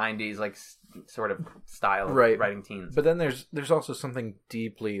 90s like sort of style of writing teens. But then there's also something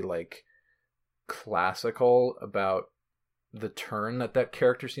deeply like classical about the turn that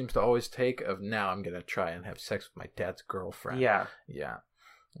character seems to always take of, now I'm gonna try and have sex with my dad's girlfriend. Yeah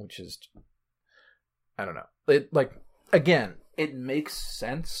Which is, I don't know, it like, again, it makes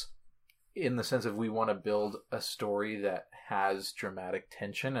sense in the sense of, we want to build a story that has dramatic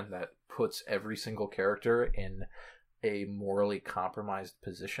tension and that puts every single character in a morally compromised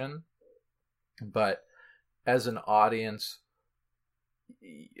position. But as an audience,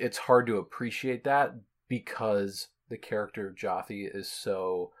 it's hard to appreciate that, because the character of Jotham is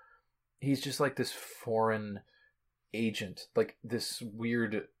so, he's just like this foreign agent, like this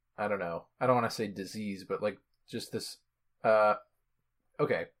weird, I don't know, I don't want to say disease, but like just this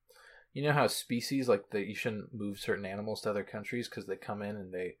okay, you know how species, like, you shouldn't move certain animals to other countries because they come in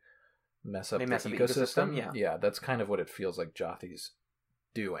and they mess up the ecosystem. Yeah, that's kind of what it feels like Jotham's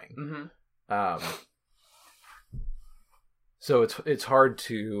doing. So it's hard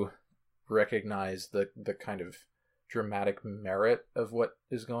to recognize the kind of dramatic merit of what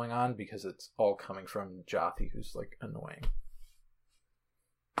is going on, because it's all coming from Jotham, who's like annoying.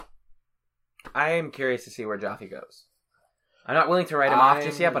 I am curious to see where Jotham goes. I'm not willing to write him off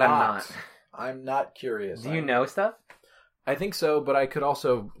just yet, but I'm not. I'm not curious. Do you know stuff? I think so, but I could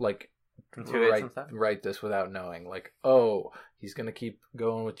also like write this without knowing. Like, oh, he's gonna keep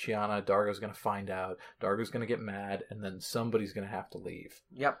going with Chiana. Dargo's gonna find out. Dargo's gonna get mad, and then somebody's gonna have to leave.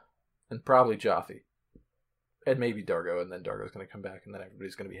 Yep. And probably Jotham, and maybe Dargo, and then Dargo's gonna come back, and then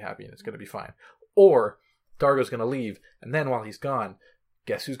everybody's gonna be happy, and it's gonna be fine. Or Dargo's gonna leave, and then while he's gone,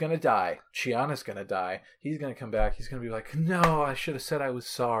 guess who's gonna die? Chiana's gonna die. He's gonna come back. He's gonna be like, no, I should have said I was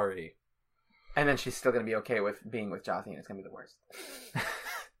sorry. And then she's still gonna be okay with being with Jotham. It's gonna be the worst.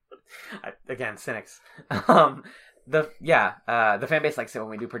 Again, cynics. The fan base likes it when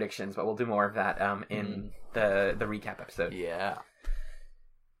we do predictions, but we'll do more of that in the recap episode. Yeah.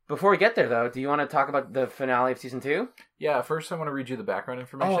 Before we get there, though, do you want to talk about the finale of season 2? Yeah. First, I want to read you the background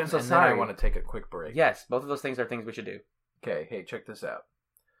information, I'm so and sorry. then I want to take a quick break. Yes, both of those things are things we should do. Okay. Hey, check this out.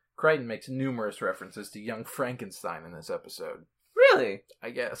 Crichton makes numerous references to Young Frankenstein in this episode. Really?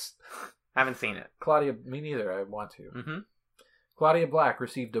 I guess. Haven't seen it. Claudia, me neither. I want to. Mm-hmm. Claudia Black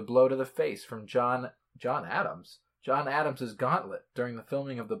received a blow to the face from John Adams. John Adams' gauntlet during the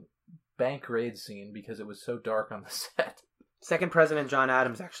filming of the bank raid scene because it was so dark on the set. Second President John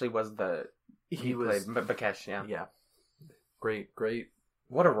Adams actually was he played Bakesh, yeah. Yeah. Great.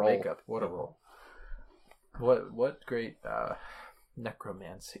 What a role. Makeup. What a role. What great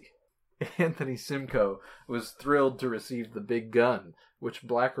necromancy. Anthony Simcoe was thrilled to receive the big gun, which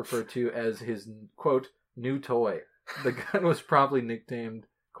Black referred to as his, quote, new toy. The gun was promptly nicknamed,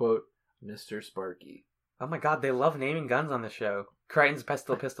 quote, Mr. Sparky. Oh my god, they love naming guns on the show. Crichton's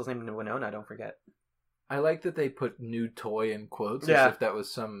pistol's named Winona, don't forget. I like that they put new toy in quotes, as if that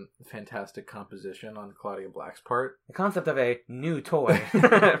was some fantastic composition on Claudia Black's part. The concept of a new toy.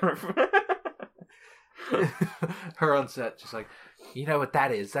 Her on set, just like, you know what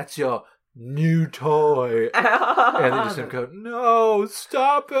that is? That's your new toy. And they just go, no,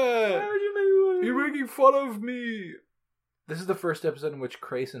 stop it. You're making fun of me. This is the first episode in which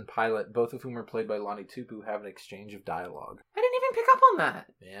Crais and Pilot, both of whom are played by Lonnie Tupu, have an exchange of dialogue. I didn't even pick up on that.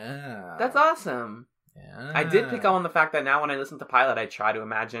 Yeah. That's awesome. Yeah. I did pick up on the fact that now when I listen to Pilot, I try to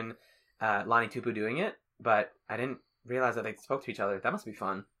imagine Lonnie Tupu doing it, but I didn't realize that they spoke to each other. That must be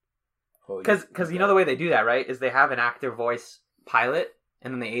fun. Because you know the way they do that, right? Is they have an actor voice Pilot,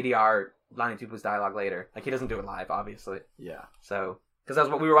 and then the ADR Lonnie Tupu's dialogue later. Like, he doesn't do it live, obviously. Yeah. So, because that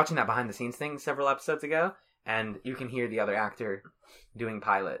was what we were watching that behind the scenes thing several episodes ago, and you can hear the other actor doing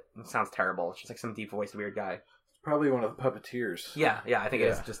pilot. It sounds terrible. It's just like some deep voiced weird guy. Probably one of the puppeteers. Yeah, I think it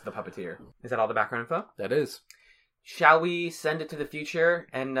is just the puppeteer. Is that all the background info? That is. Shall we send it to the future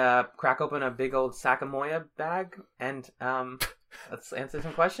and crack open a big old Sakamoya bag and let's answer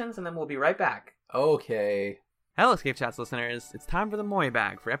some questions, and then we'll be right back. Okay. Hello, Scape Chats listeners. It's time for the Moya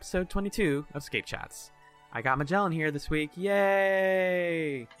bag for episode 22 of Scape Chats. I got Magellan here this week.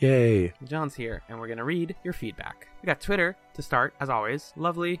 Yay! Yay. Magellan's here, and we're going to read your feedback. We got Twitter to start, as always.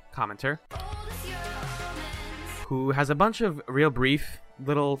 Lovely commenter who has a bunch of real brief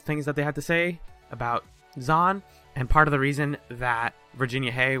little things that they had to say about Zahn. And part of the reason that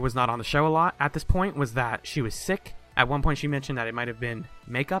Virginia Hay was not on the show a lot at this point was that she was sick. At one point she mentioned that it might have been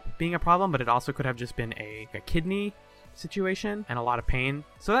makeup being a problem, but it also could have just been a kidney situation and a lot of pain.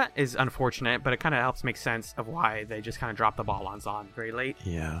 So that is unfortunate, but it kind of helps make sense of why they just kind of dropped the ball on Zahn very late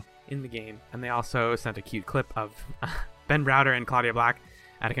in the game. And they also sent a cute clip of Ben Browder and Claudia Black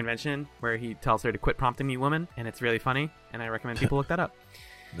at a convention where he tells her to quit prompting me woman, and it's really funny, and I recommend people look that up.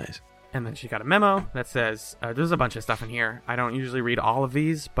 Nice. And then she got a memo that says, there's a bunch of stuff in here. I don't usually read all of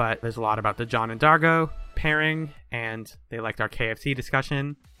these, but there's a lot about the John and Dargo pairing, and they liked our KFC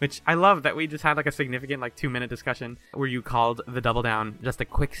discussion, which I love that we just had like a significant 2-minute discussion where you called the Double Down just a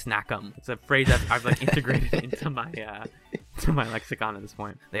quick snack'em. It's a phrase that I've integrated into my to my lexicon at this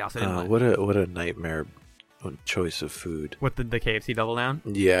point. They also didn't what a nightmare choice of food. What, the KFC Double Down?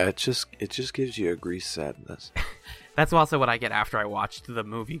 Yeah, it just gives you a grease sadness. That's also what I get after I watched the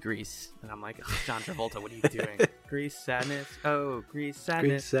movie Grease. And I'm like, oh, John Travolta, what are you doing? Grease sadness. Oh, Grease sadness.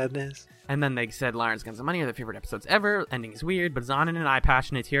 Grease sadness. And then they said Lawrence Guns of Money are their favorite episodes ever. Ending is weird, but Zonin and I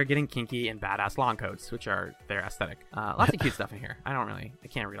passionate here getting kinky in badass long coats, which are their aesthetic. Lots of cute stuff in here. I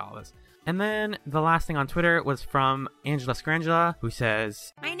can't read all this. And then the last thing on Twitter was from Angela Scrangela, who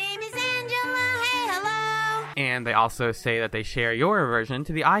says, "My name is Angela, hey, hello." And they also say that they share your aversion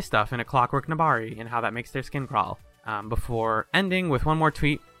to the eye stuff in A Clockwork Nabari and how that makes their skin crawl. Before ending with one more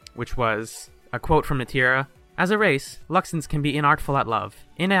tweet, which was a quote from Natira. "As a race, Luxons can be inartful at love,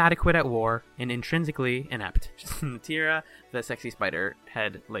 inadequate at war, and intrinsically inept." Natira, the sexy spider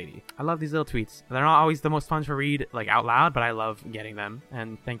head lady. I love these little tweets. They're not always the most fun to read out loud, but I love getting them,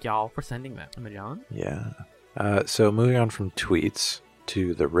 and thank y'all for sending them. Magellan? Yeah. So moving on from tweets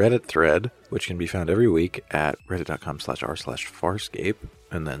to the Reddit thread, which can be found every week at reddit.com/r/Farscape,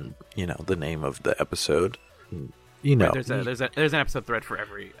 and then, the name of the episode. Right, there's an episode thread for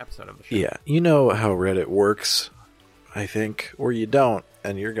every episode of the show. Yeah, you know how Reddit works, I think, or you don't,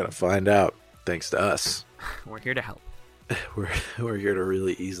 and you're gonna find out thanks to us. We're here to help. We're here to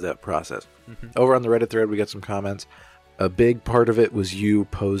really ease that process. Mm-hmm. Over on the Reddit thread, we got some comments. A big part of it was you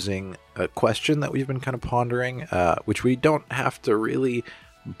posing a question that we've been kind of pondering, which we don't have to really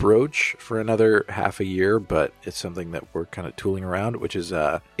broach for another half a year, but it's something that we're kind of tooling around, which is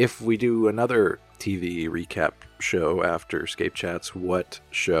if we do another TV recap show after Scape Chats, what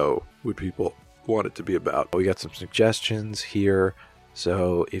show would people want it to be about? We got some suggestions here,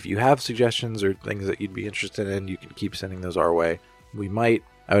 so if you have suggestions or things that you'd be interested in, you can keep sending those our way.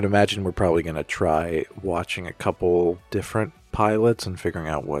 I would imagine we're probably going to try watching a couple different pilots and figuring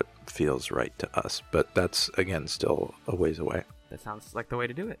out what feels right to us, but that's, again, still a ways away. That sounds like the way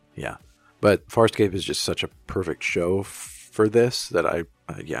to do it. Yeah. But Farscape is just such a perfect show for this that I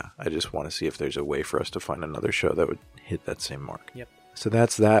just want to see if there's a way for us to find another show that would hit that same mark. Yep. So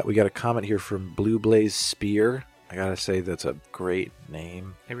that's that. We got a comment here from Blue Blaze Spear. I gotta say, that's a great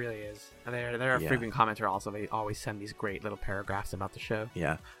name. It really is. And they're a frequent commenter also. They always send these great little paragraphs about the show.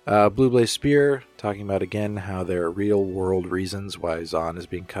 Yeah. Blue Blaze Spear talking about, again, how there are real world reasons why Zahn is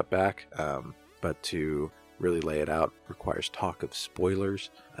being cut back. But to really lay it out requires talk of spoilers.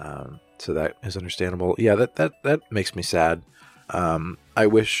 So that is understandable. Yeah, that makes me sad. I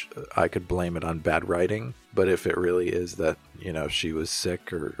wish I could blame it on bad writing, but if it really is that, she was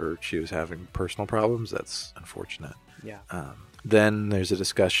sick or she was having personal problems, that's unfortunate. Yeah. Then there's a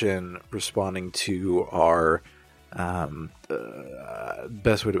discussion responding to our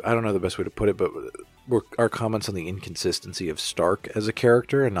best way to, I don't know the best way to put it, but our comments on the inconsistency of Stark as a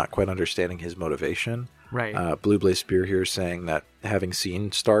character and not quite understanding his motivation. Right. Blue Blaze Spear here saying that having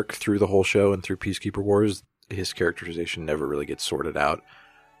seen Stark through the whole show and through Peacekeeper Wars, his characterization never really gets sorted out,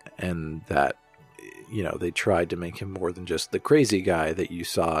 and that they tried to make him more than just the crazy guy that you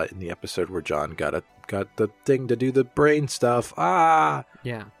saw in the episode where John got the thing to do the brain stuff.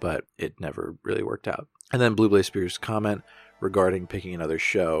 Yeah. But it never really worked out. And then Blue Blaze Spear's comment regarding picking another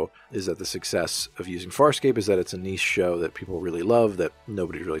show is that the success of using Farscape is that it's a niche show that people really love that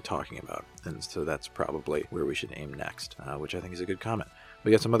nobody's really talking about. And so that's probably where we should aim next, which I think is a good comment.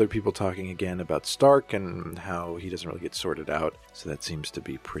 We got some other people talking again about Stark and how he doesn't really get sorted out. So that seems to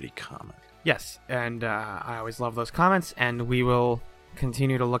be pretty common. Yes, and I always love those comments, and we will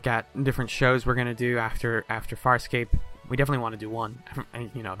continue to look at different shows we're going to do after Farscape. We definitely want to do one, and,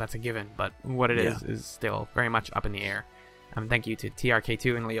 that's a given, but what it is still very much up in the air. Thank you to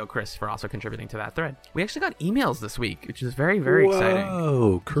TRK2 and Leo Chris for also contributing to that thread. We actually got emails this week, which is very, very exciting.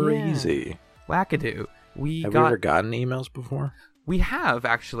 Whoa, crazy. Yeah. Wackadoo. Have we ever gotten emails before? We have,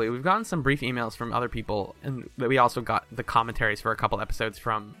 actually. We've gotten some brief emails from other people, and we also got the commentaries for a couple episodes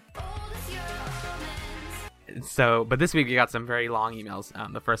from... But this week we got some very long emails.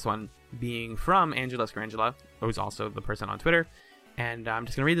 The first one being from Angela Scarangela, who's also the person on Twitter. And I'm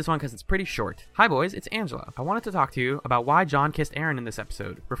just going to read this one because it's pretty short. Hi, boys. It's Angela. I wanted to talk to you about why John kissed Aaron in this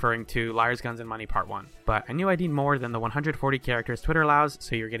episode, referring to Liars, Guns, and Money Part 1. But I knew I need more than the 140 characters Twitter allows,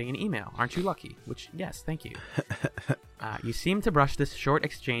 so you're getting an email. Aren't you lucky? Which, yes, thank you. You seem to brush this short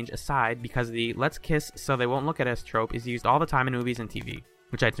exchange aside because the let's kiss so they won't look at us trope is used all the time in movies and TV,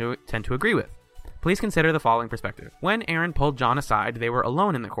 which I tend to agree with. Please consider the following perspective. When Aaron pulled John aside, they were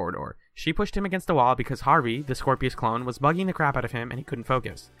alone in the corridor. She pushed him against the wall because Harvey, the Scorpius clone, was bugging the crap out of him and he couldn't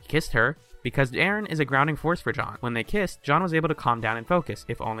focus. He kissed her because Aaron is a grounding force for John. When they kissed, John was able to calm down and focus,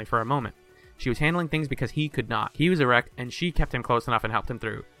 if only for a moment. She was handling things because he could not. He was a wreck and she kept him close enough and helped him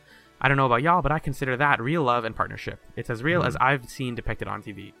through. I don't know about y'all, but I consider that real love and partnership. It's as real as I've seen depicted on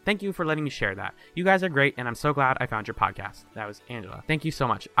TV. Thank you for letting me share that. You guys are great, and I'm so glad I found your podcast. That was Angela. Thank you so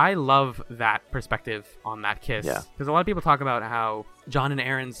much. I love that perspective on that kiss. Yeah. Because a lot of people talk about how John and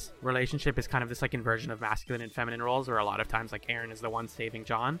Aaron's relationship is kind of this like inversion of masculine and feminine roles, where a lot of times like Aaron is the one saving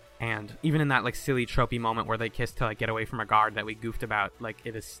John. And even in that like silly tropey moment where they kiss to like get away from a guard that we goofed about, like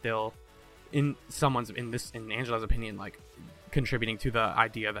it is still in Angela's opinion, like contributing to the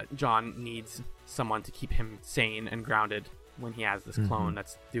idea that John needs someone to keep him sane and grounded when he has this clone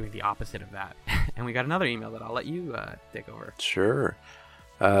that's doing the opposite of that. And we got another email that I'll let you take over. Sure.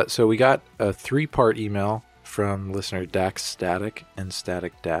 So we got a 3-part email from listener Dax Static and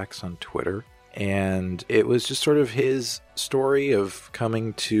Static Dax on Twitter. And it was just sort of his story of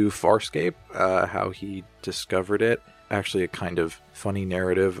coming to Farscape, how he discovered it. Actually a kind of funny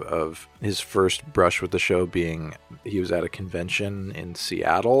narrative of his first brush with the show being he was at a convention in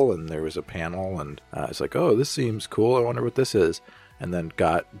Seattle and there was a panel and it's like, oh, this seems cool. I wonder what this is. And then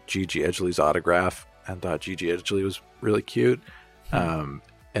got Gigi Edgley's autograph and thought Gigi Edgley was really cute and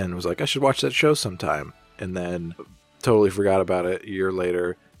was like, I should watch that show sometime. And then totally forgot about it. A year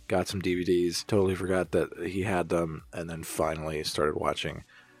later, got some DVDs, totally forgot that he had them, and then finally started watching.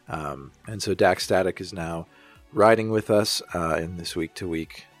 And so Dax Static is now riding with us in this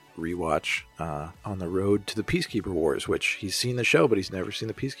week-to-week rewatch on the road to the Peacekeeper Wars, which he's seen the show, but he's never seen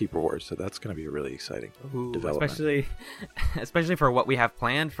the Peacekeeper Wars, so that's going to be a really exciting development. Especially for what we have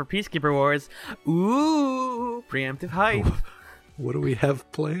planned for Peacekeeper Wars. Ooh, preemptive hype. What do we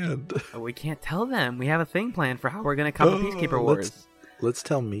have planned? We can't tell them. We have a thing planned for how we're going to cover Peacekeeper Wars. Let's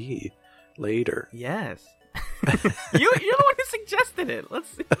tell me later. Yes. You're the one who suggested it. Let's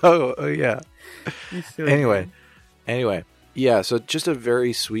see. Oh yeah. Anyway, yeah, so just a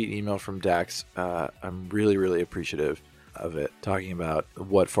very sweet email from Dax. I'm really, really appreciative of it, talking about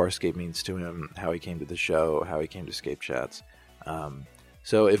what Farscape means to him, how he came to the show, how he came to Scape Chats.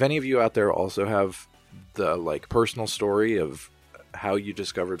 So if any of you out there also have the like personal story of how you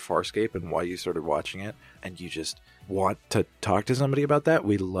discovered Farscape and why you started watching it, and you just want to talk to somebody about that,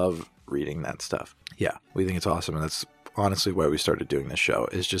 we love reading that stuff. Yeah, we think it's awesome, and that's honestly why we started doing this show,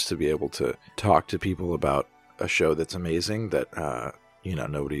 is just to be able to talk to people about a show that's amazing that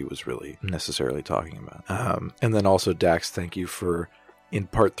nobody was really necessarily talking about. And then also, Dax, thank you for in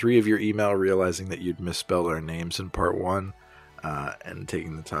part 3 of your email realizing that you'd misspelled our names in part 1 and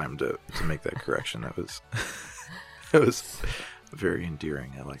taking the time to make that correction. That was it was very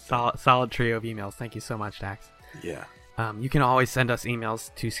endearing. I like that. Solid trio of emails. Thank you so much, Dax. Yeah. You can always send us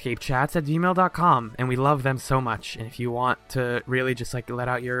emails to scapechats@gmail.com, and we love them so much. And if you want to really just like let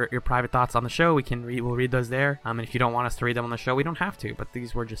out your private thoughts on the show, we'll read those there. And if you don't want us to read them on the show, we don't have to. But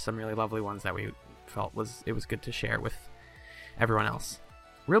these were just some really lovely ones that we felt it was good to share with everyone else.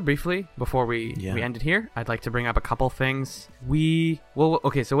 Real briefly, before we end it here, I'd like to bring up a couple things.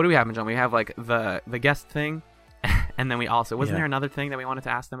 Okay, so what do we have, John? We have like the guest thing. And then we also, wasn't there another thing that we wanted to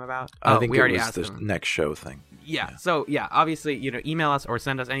ask them about? I think we already was asked the them. Next show thing. Yeah. So obviously, email us or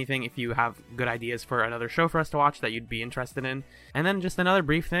send us anything if you have good ideas for another show for us to watch that you'd be interested in. And then just another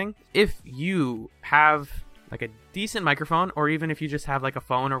brief thing. If you have like a decent microphone, or even if you just have like a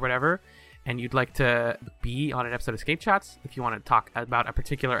phone or whatever, and you'd like to be on an episode of Escape Chats, if you want to talk about a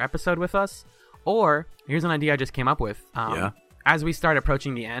particular episode with us, or here's an idea I just came up with. As we start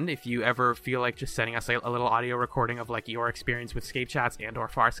approaching the end, if you ever feel like just sending us a little audio recording of like your experience with Escape Chats and or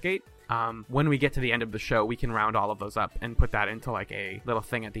Farscape, when we get to the end of the show, we can round all of those up and put that into like a little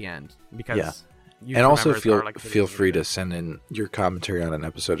thing at the end. Because and also feel free to send in your commentary on an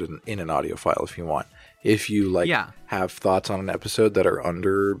episode in an audio file if you want. If you have thoughts on an episode that are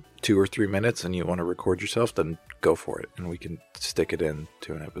under 2 or 3 minutes and you want to record yourself, then go for it, and we can stick it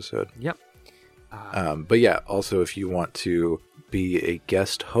into an episode. Yep. But yeah, also if you want to be a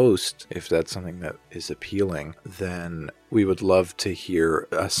guest host, if that's something that is appealing, then we would love to hear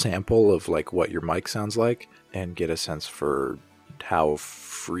a sample of like what your mic sounds like and get a sense for how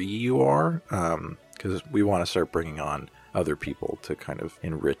free you are, because we want to start bringing on other people to kind of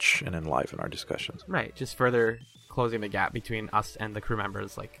enrich and enliven our discussions. Right, just further closing the gap between us and the crew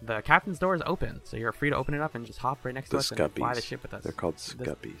members. Like, the captain's door is open, so you're free to open it up and just hop right next to us and fly the ship with us. They're called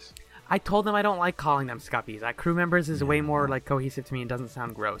scuppies. I told them I don't like calling them scuppies. Crew members is way more like cohesive to me and doesn't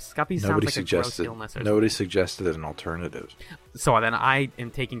sound gross. Scuppies sounds like a gross illness or something. Nobody suggested an alternative. So then I am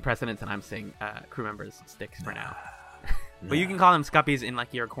taking precedence and I'm saying crew members sticks for now. But you can call them scuppies in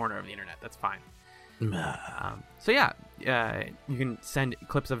like your corner of the internet. That's fine. So yeah, you can send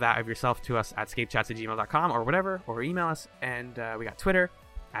clips of that of yourself to us at scapechats@gmail.com or whatever, or email us. And we got Twitter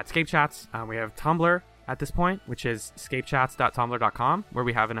at scapechats. We have Tumblr at this point, which is scapechats.tumblr.com, where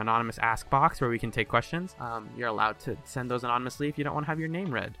we have an anonymous ask box where we can take questions. You're allowed to send those anonymously if you don't want to have your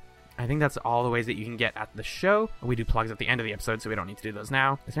name read. I think that's all the ways that you can get at the show. We do plugs at the end of the episode, so we don't need to do those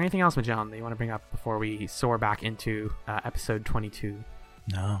now. Is there anything else, Magellan, that you want to bring up before we soar back into episode 22?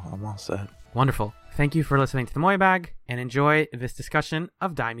 No, I'm all set. Wonderful. Thank you for listening to the Moy Bag, and enjoy this discussion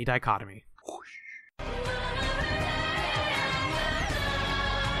of Daimi Dichotomy.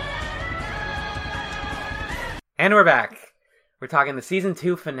 And we're back. We're talking the season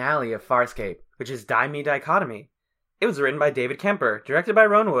 2 finale of Farscape, which is Daimi Dichotomy. It was written by David Kemper, directed by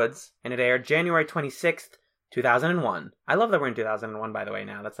Ron Woods, and it aired January 26th, 2001. I love that we're in 2001, by the way,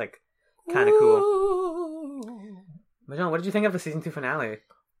 now. That's, like, kind of cool. Magellan, what did you think of the season 2 finale?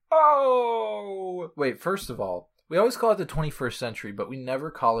 Oh! Wait, first of all, we always call it the 21st century, but we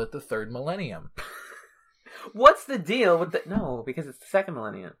never call it the third millennium. What's the deal with the... No, because it's the second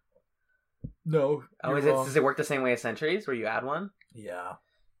millennium. No. Oh, does it work the same way as centuries, where you add one? Yeah.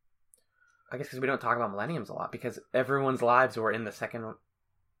 I guess because we don't talk about millenniums a lot, because everyone's lives were in the second...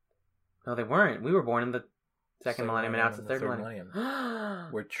 No, they weren't. We were born in the second millennium, and now it's the third millennium.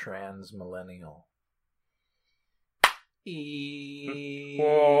 We're trans-millennial. We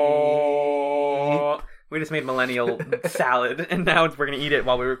just made millennial salad, and now we're going to eat it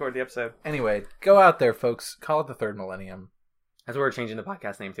while we record the episode. Anyway, go out there, folks. Call it the third millennium. That's what we're changing the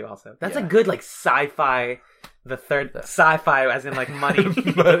podcast name to, also. That's a good, like, sci-fi... The third sci-fi, as in like money.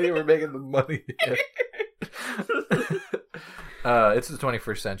 Money, we're making the money. It's the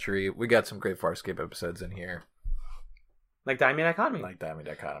 21st century. We got some great Farscape episodes in here. Like Daimi Dichotomy.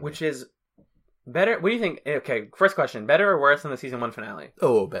 Which is better. What do you think? Okay, first question. Better or worse than the season 1 finale?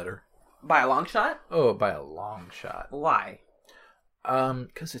 Oh, better. By a long shot? Oh, by a long shot. Why?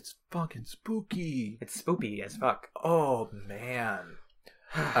 Because it's fucking spooky. It's spoopy as fuck. Oh, man.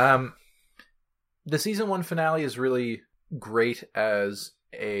 The season 1 finale is really great as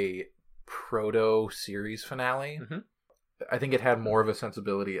a proto-series finale. Mm-hmm. I think it had more of a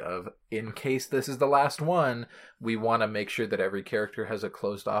sensibility of, in case this is the last one, we want to make sure that every character has a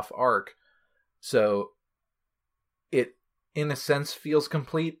closed-off arc. So it, in a sense, feels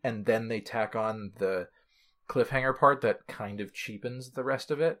complete, and then they tack on the cliffhanger part that kind of cheapens the rest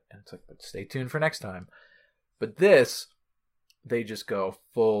of it. And it's like, but stay tuned for next time. But this, they just go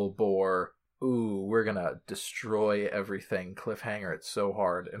full bore... Ooh, we're gonna destroy everything. Cliffhanger, it's so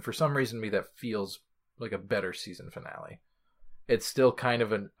hard. And for some reason to me, that feels like a better season finale. It's still kind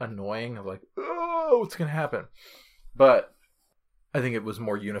of annoying of like, oh, what's gonna happen? But I think it was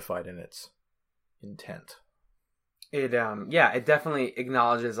more unified in its intent. It definitely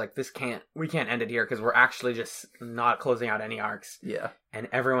acknowledges like we can't end it here because we're actually just not closing out any arcs. Yeah. And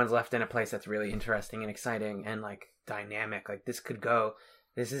everyone's left in a place that's really interesting and exciting and like dynamic. Like this could go...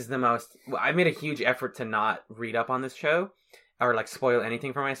 This is the most... I made a huge effort to not read up on this show or, like, spoil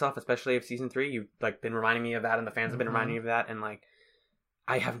anything for myself, especially of Season 3. You've, like, been reminding me of that, and the fans have been reminding me of that, and, like,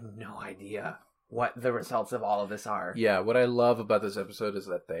 I have no idea what the results of all of this are. Yeah, what I love about this episode is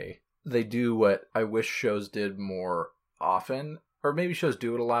that they do what I wish shows did more often, or maybe shows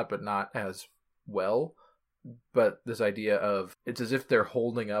do it a lot, but not as well. But this idea of... It's as if they're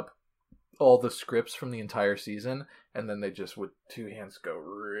holding up all the scripts from the entire season, and then they just with two hands go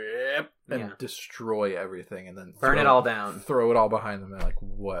rip and destroy everything, and then burn it all down, throw it all behind them. And like,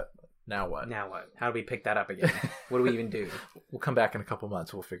 what? Now what? Now what? How do we pick that up again? What do we even do? We'll come back in a couple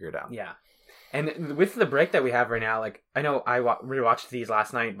months. We'll figure it out. Yeah. And with the break that we have right now, like, I know I rewatched these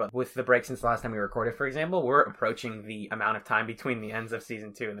last night, but with the break since the last time we recorded, for example, we're approaching the amount of time between the ends of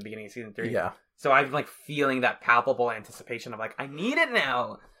season 2 and the beginning of season 3. Yeah. So I'm like feeling that palpable anticipation of like, I need it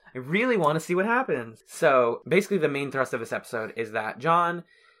now. I really want to see what happens. So basically the main thrust of this episode is that John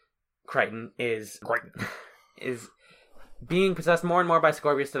Crichton is being possessed more and more by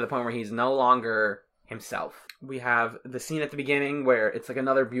Scorpius to the point where he's no longer himself. We have the scene at the beginning where it's like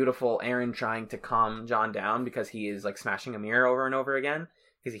another beautiful Aaron trying to calm John down because he is like smashing a mirror over and over again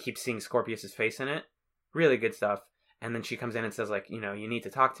because he keeps seeing Scorpius's face in it. Really good stuff. And then she comes in and says like, you know, you need to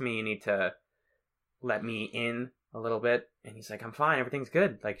talk to me. You need to let me in a little bit. And he's like, I'm fine. Everything's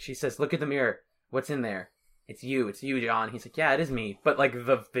good. Like she says, look at the mirror. What's in there? It's you, John. He's like, yeah, it is me. But like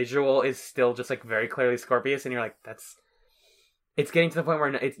the visual is still just like very clearly Scorpius. And you're like, it's getting to the point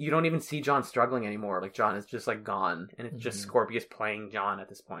where you don't even see John struggling anymore. Like, John is just, like, gone. And it's just Scorpius playing John at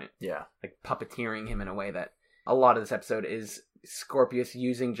this point. Yeah. Like, puppeteering him in a way that a lot of this episode is Scorpius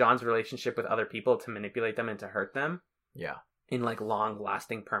using John's relationship with other people to manipulate them and to hurt them. Yeah. In, like,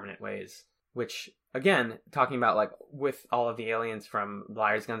 long-lasting, permanent ways. Which, again, talking about, like, with all of the aliens from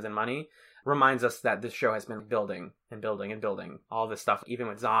Liars, Guns, and Money, reminds us that this show has been building and building and building. All this stuff, even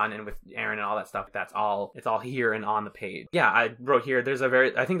with Zahn and with Aaron and all that stuff, it's all here and on the page. Yeah, I wrote here,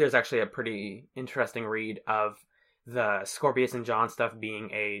 I think there's actually a pretty interesting read of the Scorpius and John stuff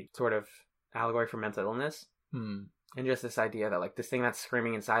being a sort of allegory for mental illness. And just this idea that, like, this thing that's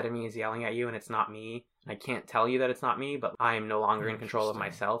screaming inside of me is yelling at you and it's not me. I can't tell you that it's not me, but I am no longer in control of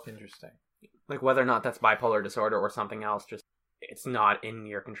myself. Interesting. Like, whether or not that's bipolar disorder or something else, just it's not in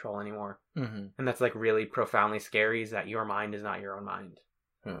your control anymore. And that's like really profoundly scary, is that your mind is not your own mind.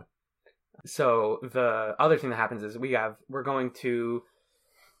 So the other thing that happens is we're going to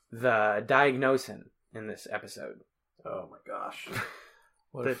the Diagnosin in this episode. Oh my gosh.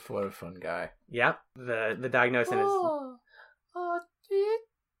 What a fun guy. Yep. The Diagnosin is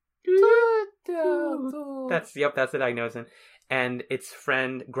that's the Diagnosin. And its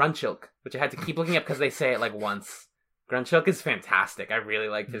friend Grunchilk, which I had to keep looking up because they say it like once. Grunchilk is fantastic. I really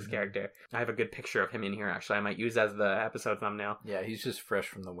liked his character. I have a good picture of him in here, actually. I might use as the episode thumbnail. Yeah, he's just fresh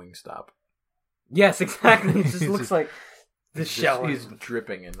from the Wingstop. Yes, exactly. He just looks like the shell. He's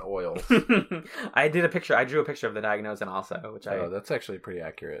dripping in oil. I drew a picture of the Diagnosin also, which that's actually pretty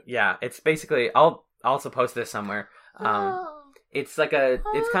accurate. Yeah, it's basically, I'll also post this somewhere. It's like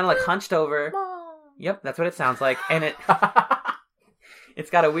it's kind of like hunched over. Yep, that's what it sounds like. And it's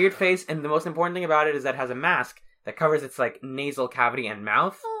got a weird face, and the most important thing about it is that it has a mask that covers its like nasal cavity and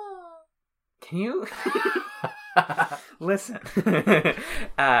mouth. Can you listen? The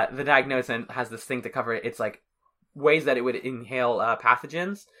Diagnosin has this thing to cover it. It's like ways that it would inhale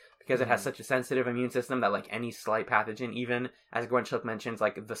pathogens because it has such a sensitive immune system that like any slight pathogen, even as Grunchilk mentions,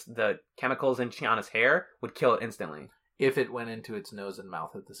 like the chemicals in Chiana's hair would kill it instantly if it went into its nose and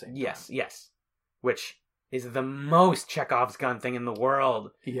mouth at the same time. Yes. Which is the most Chekhov's gun thing in the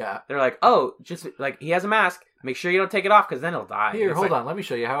world. Yeah. They're like, oh, just like he has a mask. Make sure you don't take it off because then he'll die. Here, hold on. Let me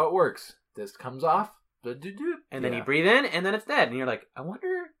show you how it works. This comes off. And then you breathe in and then it's dead. And you're like, I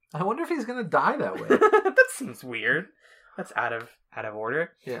wonder if he's going to die that way. That seems weird. That's out of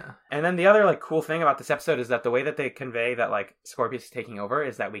order. Yeah. And then the other like cool thing about this episode is that the way that they convey that like Scorpius is taking over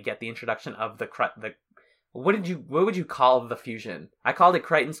is that we get the introduction of the what would you call the fusion? I called it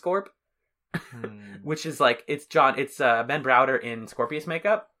Crichton Scorp. Which is like it's Ben Browder in Scorpius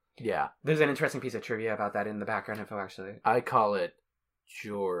makeup. Yeah. There's an interesting piece of trivia about that in the background info, actually. I call it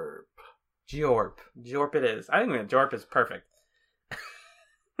Jorp. Jorp it is. I think Jorp is perfect.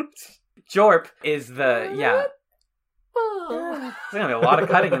 Jorp is There's gonna be a lot of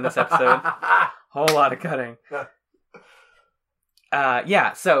cutting in this episode. Whole lot of cutting.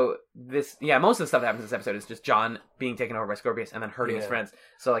 So most of the stuff that happens in this episode is just John being taken over by Scorpius and then hurting his friends.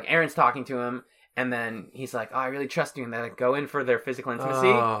 So like Aaron's talking to him and then he's like, oh, I really trust you, and they like go in for their physical intimacy.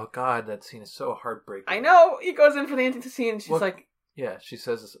 Oh god, that scene is so heartbreaking. I know! He goes in for the intimacy and she's like, yeah, she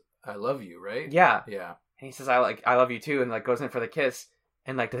says, I love you, right? Yeah. Yeah. And he says, I love you too, and like goes in for the kiss.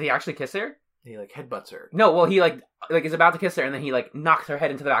 And like, does he actually kiss her? He like headbutts her. No, well he like is about to kiss her and then he like knocks her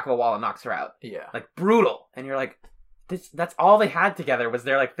head into the back of a wall and knocks her out. Yeah. Like brutal. And you're like, that's all they had together was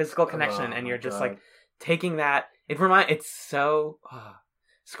their like physical connection, and you're just like taking that. It's so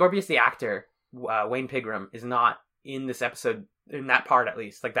Scorpius the actor, Wayne Pigram, is not in this episode, in that part at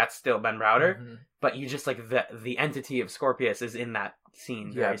least, like that's still Ben Browder, Mhm. but you just like the entity of Scorpius is in that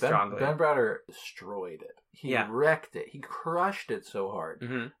scene very strongly. Ben Browder destroyed it. He wrecked it. He crushed it so hard.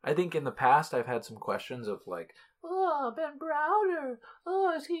 Mm-hmm. I think in the past I've had some questions of like, oh, Ben Browder,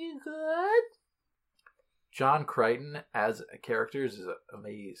 oh, is he good? John Crichton as a character is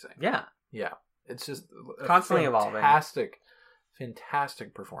amazing. Yeah. Yeah. It's just a Constantly evolving.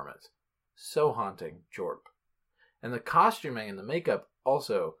 Fantastic performance. So haunting, Jorp. And the costuming and the makeup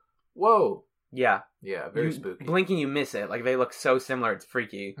also, whoa. Yeah. Yeah, very spooky. Blink and you miss it. Like, they look so similar, it's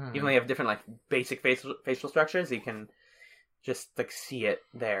freaky. Mhm. Even though they have different, like, basic facial structures, you can just, like, see it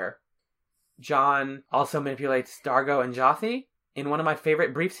there. John also manipulates Dargo and Jothi in one of my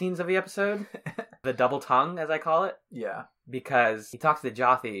favorite brief scenes of the episode. The double tongue, as I call it. Yeah. Because he talks to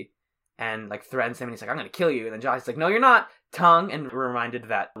Jothi and, like, threatens him, and he's like, I'm gonna kill you. And then Jothi's like, no, you're not. Tongue. And we're reminded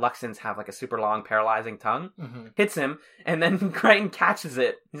that Luxons have, like, a super long, paralyzing tongue. Mm-hmm. Hits him, and then Crichton catches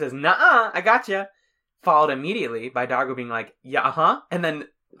it. He says, "Nuh-uh, I gotcha." Followed immediately by Dargo being like, "Yeah, uh-huh." And then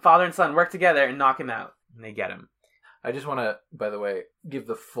father and son work together and knock him out. And they get him. I just want to, by the way, give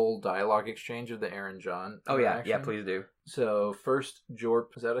the full dialogue exchange of the Aaron John. Oh, yeah. interaction. Yeah, please do. So, first,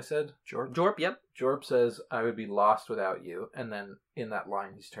 Jorp, is that what I said? Jorp, yep. Jorp says, I would be lost without you. And then in that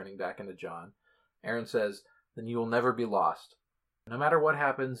line, he's turning back into John. Aaron says, then you will never be lost. No matter what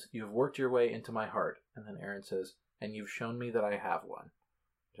happens, you have worked your way into my heart. And then Aaron says, and you've shown me that I have one.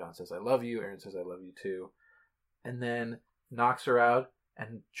 John says, I love you. Aaron says, I love you too. And then knocks her out.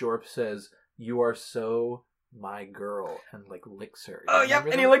 And Jorp says, you are so my girl. And like licks her. Oh, yep.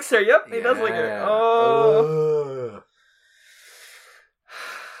 And he licks her. Yep. He does lick her. Oh.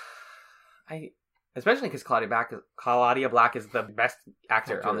 Especially because Claudia Black is the best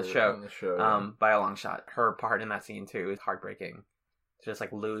actor on the show. Yeah. By a long shot. Her part in that scene too is heartbreaking. To just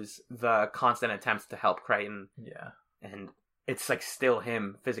like lose the constant attempts to help Crichton. Yeah. And it's like still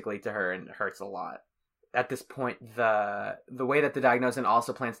him physically to her, and it hurts a lot. At this point, the way that the Diagnosin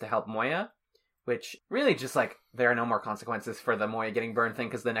also plans to help Moya, which really just like there are no more consequences for the Moya getting burned thing,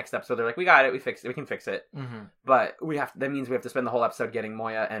 because the next episode they're like, we got it, we fixed it, we can fix it. Mm-hmm. But that means we have to spend the whole episode getting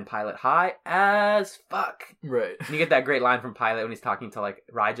Moya and Pilot high as fuck. Right. And you get that great line from Pilot when he's talking to like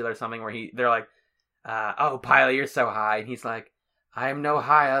Rigel or something, where they're like, oh, Pilot, you're so high, and he's like, I am no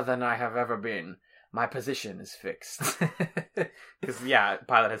higher than I have ever been. My position is fixed. Because, yeah,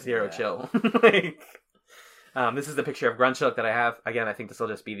 Pilot has zero chill. This is the picture of Grunchilk that I have. Again, I think this will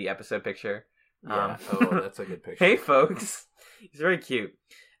just be the episode picture. Yeah. That's a good picture. Hey, folks. He's very cute.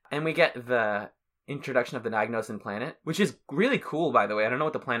 And we get the introduction of the Diagnosin planet, which is really cool, by the way. I don't know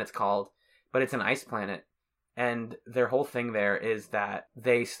what the planet's called, but it's an ice planet. And their whole thing there is that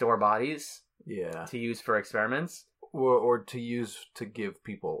they store bodies to use for experiments. Or to use to give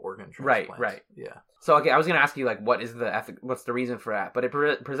people organ transplants. Right. Yeah. So, okay, I was going to ask you, like, what's the reason for that? But it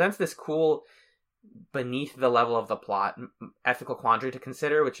presents this cool, beneath the level of the plot, ethical quandary to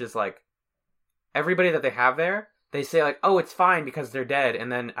consider, which is, like, everybody that they have there, they say, like, oh, it's fine because they're dead.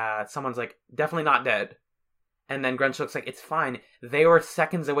 And then someone's like, definitely not dead. And then Grunchilk's like, it's fine. They were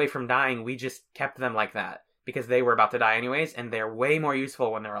seconds away from dying. We just kept them like that because they were about to die anyways, and they're way more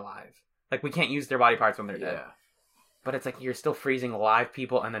useful when they're alive. Like, we can't use their body parts when they're dead. But it's like you're still freezing live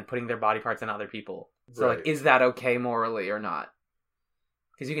people and then putting their body parts in other people. So, like, is that okay morally or not?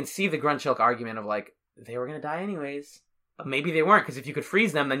 Because you can see the Grunchilk argument of, like, they were going to die anyways. But maybe they weren't, because if you could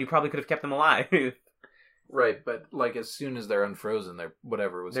freeze them, then you probably could have kept them alive. Right, but, like, as soon as they're unfrozen,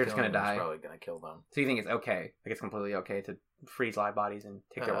 whatever was they're just going to die. Probably going to kill them. So you think it's okay? Like, it's completely okay to freeze live bodies and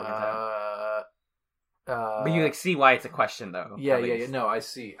take their organs out? But you, like, see why it's a question, though. Yeah. No, I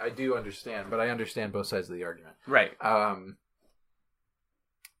see. I do understand, but I understand both sides of the argument. Right. I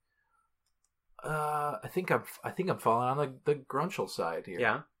think I'm falling on the Grunchel side here.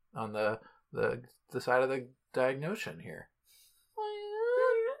 Yeah. On the side of the Diagnosin here.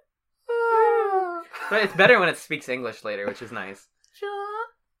 But it's better when it speaks English later, which is nice.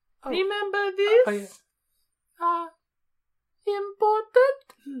 John, remember this?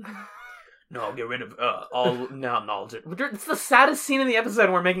 Important. No, get rid of all knowledge. It's the saddest scene in the episode,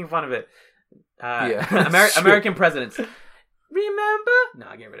 and we're making fun of it. American presidents. Remember? No,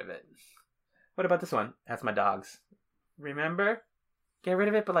 get rid of it. What about this one? That's my dogs. Remember? Get rid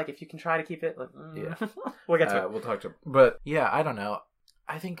of it, but like if you can try to keep it, like, we'll get to it. We'll talk to. But yeah, I don't know.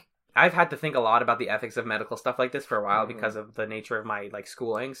 I think I've had to think a lot about the ethics of medical stuff like this for a while because of the nature of my like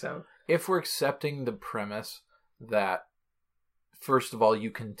schooling. So if we're accepting the premise that, first of all, you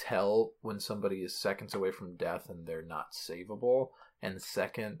can tell when somebody is seconds away from death and they're not savable, and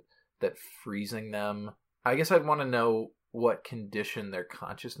second, that freezing them, I guess I'd want to know what condition their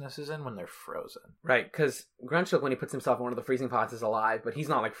consciousness is in when they're frozen. Right, because Grunchlook, when he puts himself in one of the freezing pots, is alive, but he's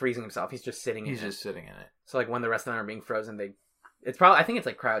not like freezing himself. He's just sitting in it. He's just sitting in it. So like when the rest of them are being frozen, I think it's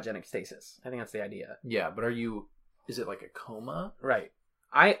like cryogenic stasis. I think that's the idea. Yeah, but is it like a coma? Right.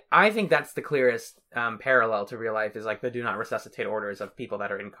 I think that's the clearest parallel to real life is like the do not resuscitate orders of people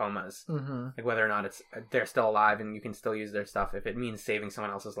that are in comas. Mm-hmm. Like whether or not they're still alive and you can still use their stuff if it means saving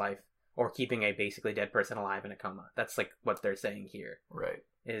someone else's life or keeping a basically dead person alive in a coma. That's like what they're saying here. Right.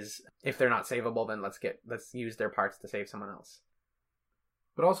 Is if they're not savable, then let's use their parts to save someone else.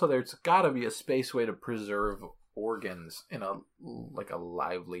 But also there's got to be a space way to preserve organs in a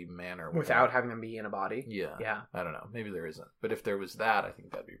lively manner without having them be in a body. Yeah. I don't know. Maybe there isn't. But if there was that, I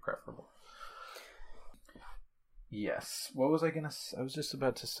think that'd be preferable. Yes. What was I going to say? I was just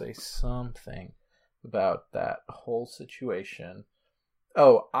about to say something about that whole situation.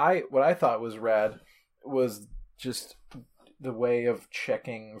 Oh, what I thought was rad was just the way of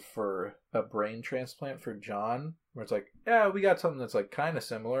checking for a brain transplant for John, where it's like, yeah, we got something that's like kind of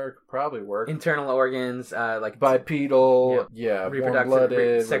similar, could probably work. Internal organs, like bipedal,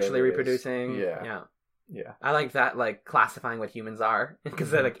 reproductive, sexually reproducing, yeah. I like that, like classifying what humans are, because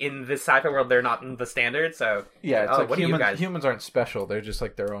they're like in this sci-fi world, they're not in the standard. So yeah, it's like what humans, are you guys? Humans aren't special; they're just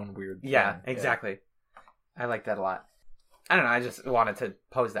like their own weird thing. Yeah, exactly. Yeah. I like that a lot. I don't know. I just wanted to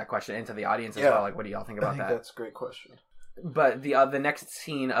pose that question into the audience as well. Like, what do y'all think about that? That's a great question. But the next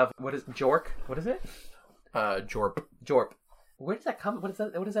scene of what is Jork? What is it? Jorp. Jorp. Where does that come? What is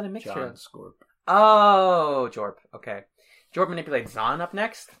that a mixture John of? Scorp. Oh, Jorp. Okay. Jorp manipulates Zahn up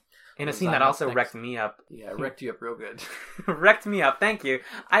next in a scene Zahn that also next. wrecked me up. Yeah, wrecked you up real good. Wrecked me up. Thank you.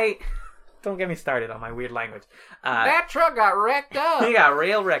 Don't get me started on my weird language. That truck got wrecked up. He got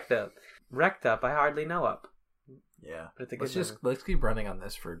real wrecked up. Wrecked up. I hardly know up. Yeah, but it's a good let's keep running on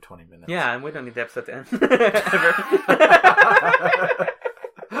this for 20 minutes. Yeah, and we don't need the episode to end.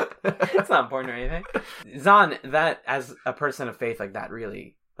 It's not important or anything. Zahn, that as a person of faith, like that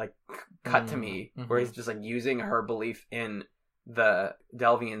really like cut to me, where he's just like using her belief in the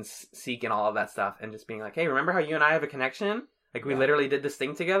Delvians seek and all of that stuff, and just being like, "Hey, remember how you and I have a connection? Like we literally did this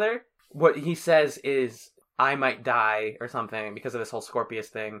thing together." What he says is, "I might die or something because of this whole Scorpius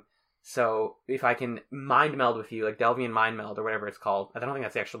thing." So if I can mind meld with you, like Delvian mind meld or whatever it's called, I don't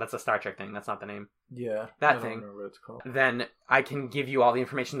think that's a Star Trek thing. That's not the name. Yeah, that thing. I don't remember what it's called. Then I can give you all the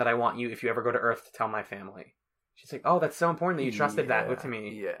information that I want you if you ever go to Earth to tell my family. She's like, "Oh, that's so important that you trusted that with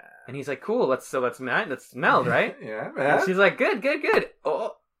me." Yeah. And he's like, "Cool, let's meld, right?" Yeah. And she's like, "Good.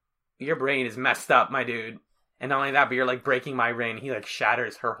 Oh, your brain is messed up, my dude. And not only that, but you're like breaking my brain." He like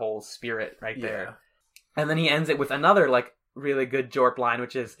shatters her whole spirit right there. And then he ends it with another like really good Jorp line,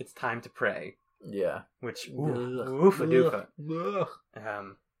 which is, "It's time to pray." Yeah. Which, oofa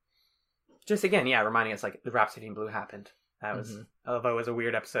doofa. Just again, reminding us like the Rhapsody in Blue happened. That was, although it was a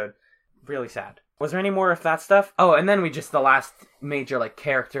weird episode, really sad. Was there any more of that stuff? Oh, and then the last major like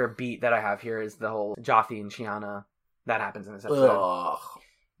character beat that I have here is the whole Jothi and Shiana. That happens in this episode. Ugh.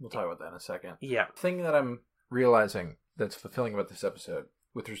 We'll talk about that in a second. Yeah. The thing that I'm realizing that's fulfilling about this episode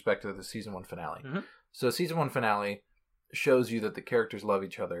with respect to the season 1 finale. So season 1 finale shows you that the characters love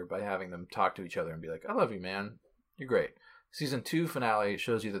each other by having them talk to each other and be like, "I love you, man. You're great." Season 2 finale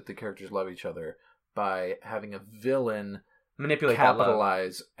shows you that the characters love each other by having a villain manipulate,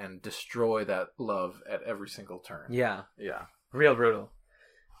 capitalize and destroy that love at every single turn. Yeah. Real brutal.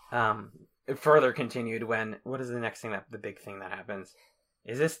 It further continued when, what is the next thing, the big thing that happens?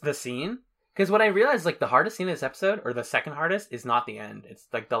 Is this the scene? Because what I realized, like, the hardest scene in this episode, or the second hardest, is not the end. It's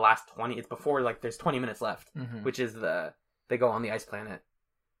like the last 20, it's before, like, there's 20 minutes left, which is they go on the ice planet,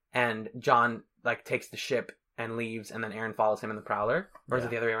 and John, like, takes the ship and leaves, and then Aaron follows him in the Prowler. Or is it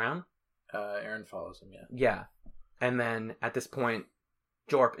the other way around? Aaron follows him, Yeah. And then, at this point,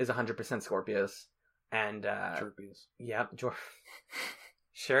 Jorp is 100% Scorpius, and, Jorpius. Yeah, Jorp.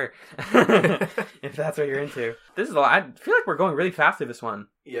 Sure. If that's what you're into. This is a lot. I feel like we're going really fast through this one.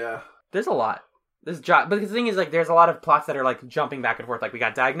 Yeah. There's a lot. But the thing is, like, there's a lot of plots that are, like, jumping back and forth. Like, we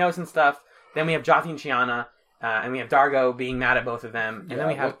got Diagnose and stuff. Then we have Jothi and Shiana. And we have Dargo being mad at both of them. And then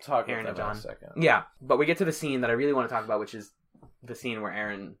we have Aaron and John. In a second. Yeah. But we get to the scene that I really want to talk about, which is the scene where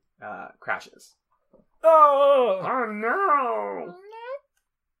Aaron crashes. Oh no!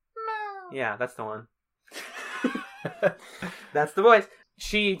 Yeah, that's the one. That's the voice.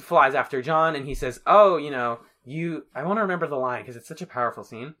 She flies after John, and he says, "Oh, I want to remember the line because it's such a powerful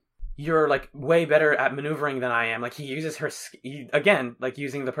scene. You're like way better at maneuvering than I am." Like he uses her again, like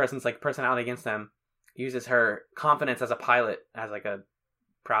using the person's like personality against them. Uses her confidence as a pilot, as like a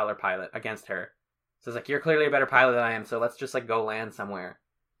Prowler pilot against her. So it's like, "You're clearly a better pilot than I am. So let's just like go land somewhere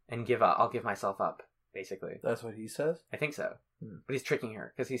and give up. I'll give myself up." basically. That's what he says? I think so. Hmm. But he's tricking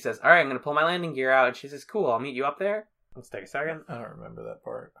her because he says, all right, I'm going to pull my landing gear out. And she says, cool, I'll meet you up there. Let's take a second. I don't remember that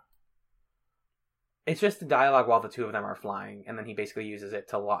part. It's just the dialogue while the two of them are flying. And then he basically uses it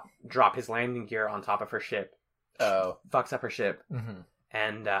to drop his landing gear on top of her ship. Oh. Fucks up her ship. Mm-hmm.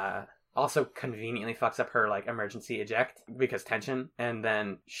 And also conveniently fucks up her like emergency eject because tension. And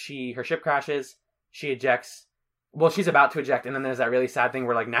then her ship crashes. She ejects. Well, she's about to eject, and then there's that really sad thing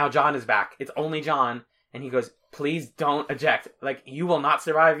where, like, now John is back. It's only John, and he goes, please don't eject. Like, you will not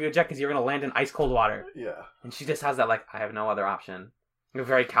survive if you eject because you're going to land in ice-cold water. Yeah. And she just has that, like, I have no other option. Like,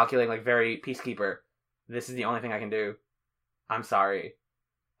 very calculating, like, very peacekeeper. This is the only thing I can do. I'm sorry.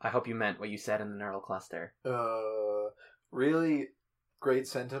 I hope you meant what you said in the neural cluster. Really great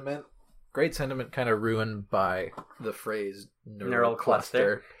sentiment. Great sentiment kind of ruined by the phrase neural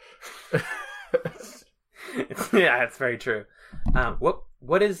cluster. Yeah, it's very true. What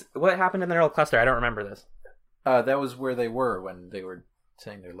happened in the neural cluster? I don't remember this. That was where they were when they were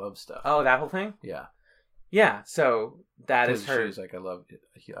saying their love stuff. Oh, that whole thing? Yeah. Yeah, so that is her. She's like, I love you.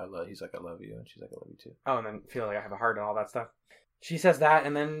 He's like, I love you. And she's like, I love you too. Oh, and then feel like I have a heart and all that stuff. She says that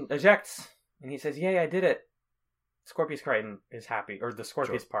and then ejects. And he says, yay, I did it. Scorpius Crichton is happy. Or the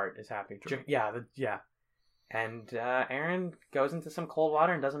Scorpius part is happy. Yeah. And Aaron goes into some cold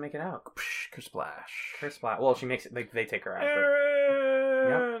water and doesn't make it out. Kersplash. Well, she makes it. They take her out. Aaron!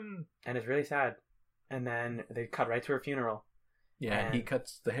 Yep. And it's really sad. And then they cut right to her funeral. Yeah, and he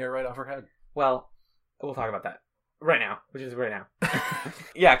cuts the hair right off her head. Well, we'll talk about that right now, which is right now.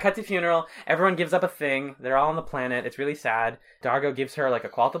 Yeah, cut to funeral. Everyone gives up a thing. They're all on the planet. It's really sad. Dargo gives her like a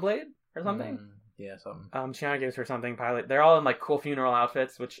Qualta blade or something. Yeah, something. Shiana gives her something. Pilot. They're all in like cool funeral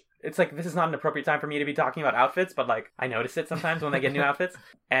outfits, which it's like this is not an appropriate time for me to be talking about outfits, but like I notice it sometimes when they get new outfits.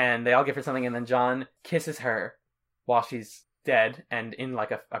 And they all give her something, and then John kisses her while she's dead and in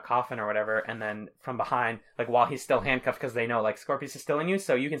like a coffin or whatever. And then from behind, like while he's still handcuffed, because they know like Scorpius is still in you,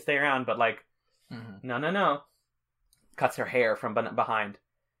 so you can stay around, but like no. Cuts her hair from behind.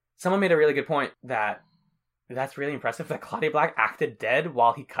 Someone made a really good point that's really impressive that Claudia Black acted dead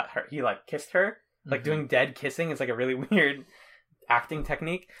while he cut her. He like kissed her. Like doing dead kissing is like a really weird acting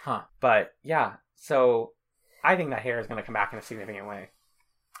technique. Huh. But yeah, so I think that hair is going to come back in a significant way.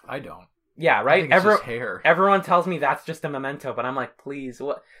 I don't. Yeah, right? I think it's just hair. Everyone tells me that's just a memento, but I'm like, please,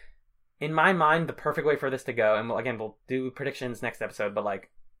 what? In my mind, the perfect way for this to go, and we'll do predictions next episode, but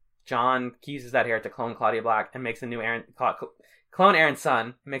like, John uses that hair to clone Claudia Black and makes a new clone Aaron's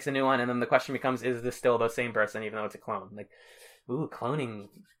son, makes a new one, and then the question becomes, is this still the same person even though it's a clone? Like, ooh, cloning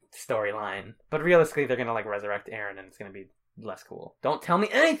storyline. But realistically, they're going to like resurrect Aaron and it's going to be less cool. Don't tell me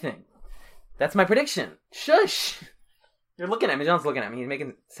anything! That's my prediction! Shush! You're looking at me, John's looking at me, he's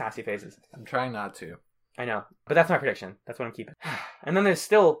making sassy faces. I'm trying not to. I know, but that's my prediction. That's what I'm keeping. And then there's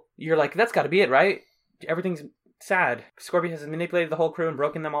still, you're like, that's got to be it, right? Everything's sad. Scorpius has manipulated the whole crew and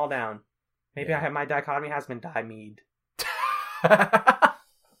broken them all down. Maybe my dichotomy has been mead.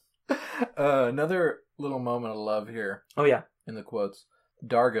 Another little moment of love here. Oh yeah. In the quotes.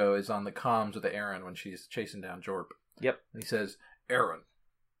 Dargo is on the comms with Aaron when she's chasing down Jorp. Yep. And he says, Aaron.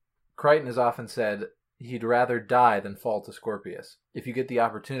 Crichton has often said he'd rather die than fall to Scorpius. If you get the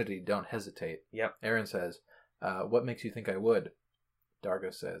opportunity, don't hesitate. Yep. Aaron says, what makes you think I would?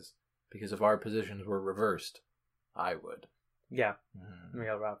 Dargo says, because if our positions were reversed, I would. Yeah.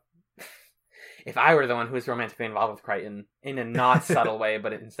 Real rough. If I were the one who was romantically involved with Crichton in a not subtle way,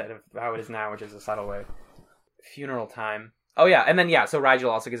 but instead of how it is now, which is a subtle way. Funeral time. Oh yeah, and then so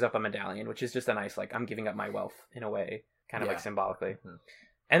Rigel also gives up a medallion, which is just a nice like I'm giving up my wealth in a way, kind of like symbolically. Mm-hmm.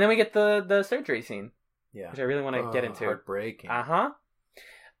 And then we get the surgery scene. Yeah. Which I really want to get into. Heartbreaking.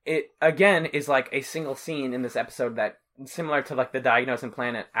 It again is like a single scene in this episode that, similar to like the Diagnosing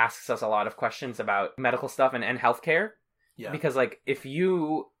Planet, asks us a lot of questions about medical stuff and healthcare. Yeah. Because like if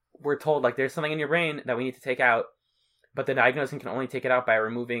you were told like there's something in your brain that we need to take out, but the Diagnosing can only take it out by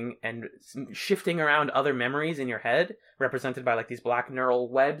removing and shifting around other memories in your head, represented by like these black neural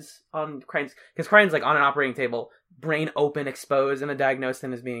webs on Crichton's, because Crichton's like on an operating table, brain open, exposed, and the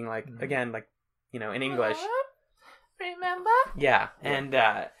Diagnosing is being like again like in English. Remember? Yeah, and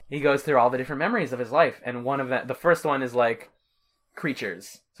he goes through all the different memories of his life, and one of the first one is like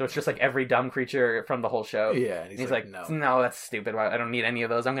creatures. So it's just like every dumb creature from the whole show. Yeah, and he's like, no, that's stupid. I don't need any of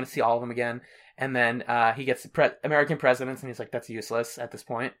those. I'm going to see all of them again. And then he gets American presidents, and he's like, that's useless at this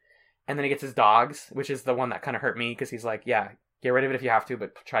point. And then he gets his dogs, which is the one that kind of hurt me, because he's like, yeah, get rid of it if you have to,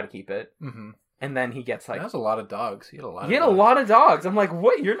 but try to keep it. Mm-hmm. And then he gets like... That's a lot of dogs. He had a lot of dogs. I'm like,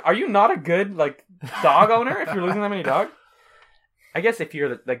 what? Are you not a good like dog owner if you're losing that many dogs? I guess if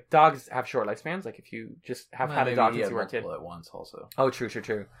you're like dogs have short lifespans, like if you just have had a dog since you were a kid. At once also. Oh, true.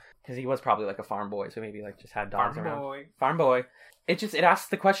 Because he was probably like a farm boy, so maybe like just had dogs around. Farm boy. It asks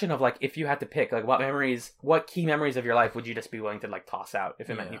the question of like if you had to pick like what key memories of your life would you just be willing to like toss out if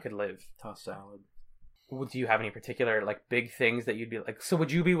it meant you could live? Toss salad. Do you have any particular like big things that you'd be like? So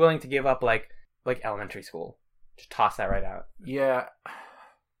would you be willing to give up like elementary school? Just toss that right out. Yeah,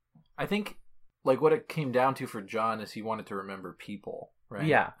 I think like what it came down to for John is he wanted to remember people, right?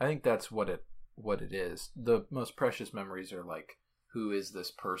 Yeah, I think that's what it is. The most precious memories are like, who is this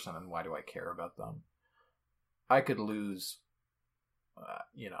person and why do I care about them? I could lose,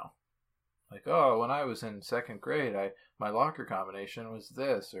 like, oh, when I was in second grade, my locker combination was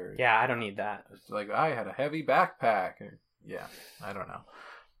this, or yeah, I don't need that. It's like I had a heavy backpack, or yeah, I don't know,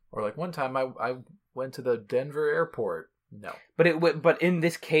 or like one time I went to the Denver airport. No, but in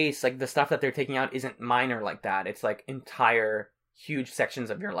this case, like the stuff that they're taking out isn't minor like that. It's like entire huge sections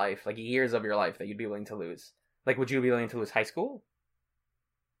of your life, like years of your life that you'd be willing to lose. Like, would you be willing to lose high school?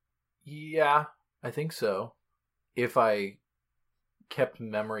 Yeah, I think so. If I kept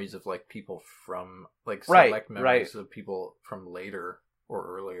memories of like people from like select memories of people from later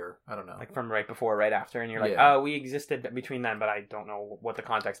or earlier. I don't know. Like from right before or right after, and you're like, Yeah. oh, we existed between then, but I don't know what the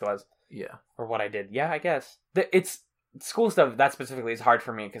context was. Yeah. Or what I did. Yeah, I guess. It's school stuff that specifically is hard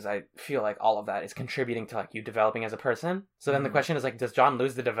for me because I feel like all of that is contributing to like you developing as a person. So then the question is like, does John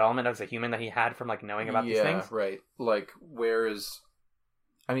lose the development as a human that he had from like knowing about these things? Yeah, right. Like, where is...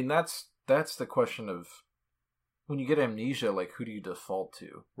 I mean, that's the question of... When you get amnesia, like, who do you default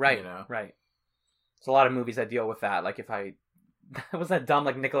to? Right, You know? right. There's a lot of movies that deal with that. Like, if I... was that dumb,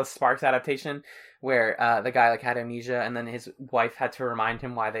 like, Nicholas Sparks adaptation where the guy, like, had amnesia and then his wife had to remind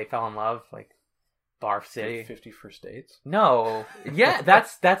him why they fell in love? Like, Barf City. 50 First Dates? No. Yeah,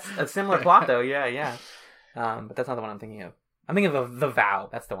 that's a similar plot, though. Yeah. But that's not the one I'm thinking of. I'm thinking of The Vow.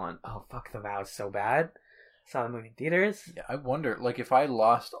 That's the one. Oh, fuck, The Vow is so bad. Saw the movie in theaters. Yeah, I wonder, like, if I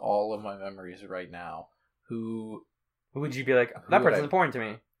lost all of my memories right now, who would you be like, that person's important to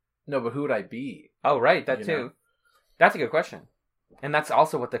me? No, but who would I be? Oh, right, that too. Know? That's a good question. And that's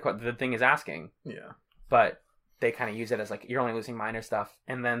also what the thing is asking. Yeah. But they kind of use it as like, you're only losing minor stuff.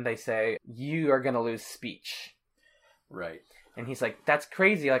 And then they say, you are going to lose speech. Right. And he's like, that's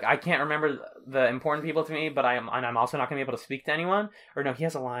crazy. Like, I can't remember the important people to me, but I'm also not going to be able to speak to anyone. Or no, he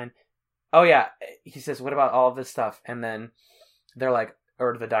has a line. Oh, yeah. He says, what about all of this stuff? And then they're like,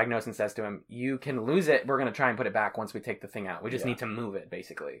 or the diagnosis says to him, you can lose it. We're going to try and put it back once we take the thing out. We just need to move it,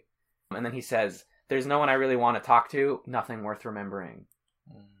 basically. And then he says, there's no one I really want to talk to. Nothing worth remembering.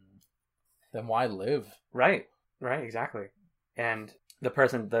 Then why live? Right, exactly. And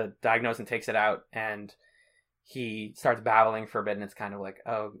the diagnosis takes it out and he starts babbling for a bit and it's kind of like,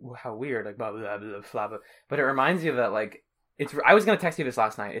 oh, how weird, like blah, blah, blah, blah, blah. But it reminds you that like, I was going to text you this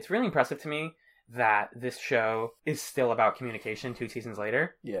last night. It's really impressive to me that this show is still about communication 2 seasons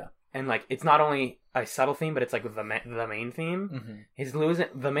later. Yeah. And like, it's not only a subtle theme, but it's like the main theme.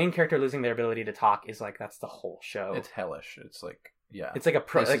 Mm-hmm. The main character losing their ability to talk is like, that's the whole show. It's hellish. It's like, yeah. It's like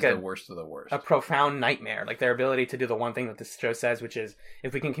the worst of the worst. A profound nightmare. Like their ability to do the one thing that this show says, which is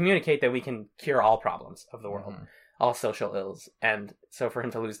if we can communicate, that we can cure all problems of the world, all social ills. And so for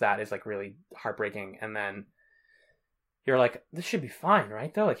him to lose that is like really heartbreaking. And then you're like, this should be fine,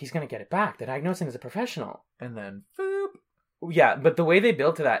 right? Though, like he's gonna get it back. The diagnosing is a professional. And then, boop. Yeah, but the way they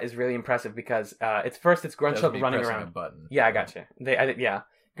build to that is really impressive because it's Grunchilk running around. A button. Yeah, I gotcha.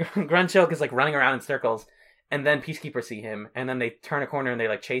 Grunchilk is like running around in circles, and then Peacekeepers see him, and then they turn a corner and they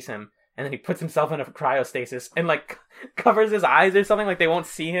like chase him, and then he puts himself in a cryostasis and like covers his eyes or something. Like they won't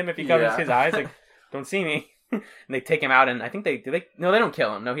see him if he covers his eyes. Like, don't see me. And they take him out, and I think they don't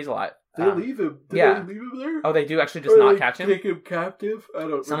kill him. No, he's alive. They leave him. Did they leave him there? Oh, they do actually just not catch him? Take him captive? I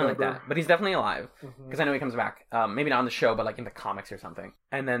don't Something remember. like that. But he's definitely alive. Because I know he comes back. Maybe not on the show, but like in the comics or something.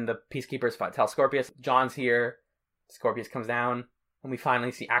 And then the Peacekeepers tell Scorpius, John's here. Scorpius comes down. And we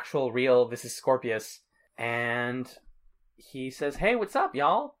finally see this is Scorpius. And he says, hey, what's up,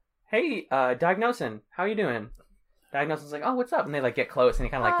 y'all? Hey, Diagnosin, how you doing? Diagnosin's like, oh, what's up? And they like get close and he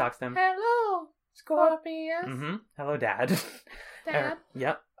kind of like talks to him. Hello, Scorpius. Hello, Dad. Dad.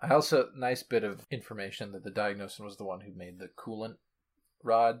 Yep. I also, nice bit of information that the Diagnosin was the one who made the coolant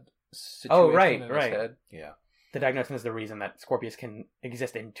rod situation in his head. Yeah. The Diagnosin is the reason that Scorpius can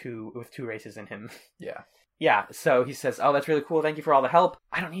exist with 2 races in him. Yeah. Yeah, so he says, oh, that's really cool. Thank you for all the help.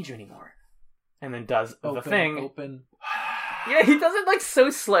 I don't need you anymore. And then does the thing. Open. Yeah, he does it like so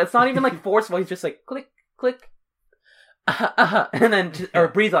slow. It's not even like forceful. He's just like, click, click. And then, or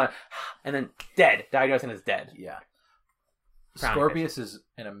breathe on. And then dead. Diagnosin is dead. Yeah. Scorpius is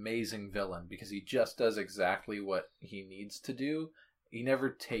an amazing villain because he just does exactly what he needs to do, He never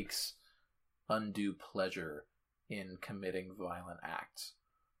takes undue pleasure in committing violent acts.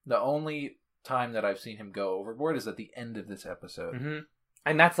 The only time that I've seen him go overboard is at the end of this episode. Mm-hmm.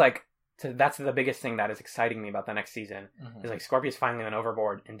 And that's like, that's the biggest thing that is exciting me about the next season. Mhm. Is like Scorpius finally went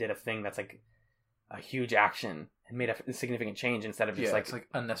overboard and did a thing that's like a huge action and made a significant change instead of just it's like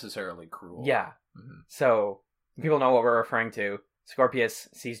unnecessarily cruel. Yeah. Mhm. So people know what we're referring to. Scorpius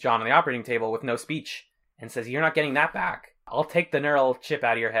sees John on the operating table with no speech and says, "You're not getting that back. I'll take the neural chip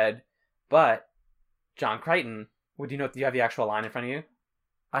out of your head, but John Crichton, do you have the actual line in front of you?"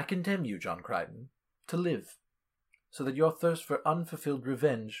 I condemn you, John Crichton, to live, so that your thirst for unfulfilled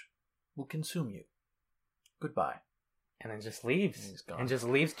revenge will consume you. Goodbye. And then just leaves. And he's gone. And just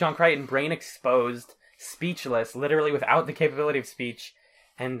leaves John Crichton brain exposed, speechless, literally without the capability of speech.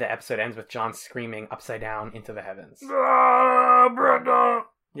 And the episode ends with John screaming upside down into the heavens. Brenda!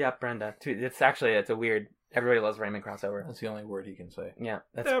 Yeah, Brenda. It's a weird, everybody loves Raymond crossover. That's the only word he can say. Yeah,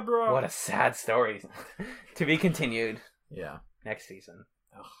 that's Deborah! what a sad story. To be continued Yeah. next season.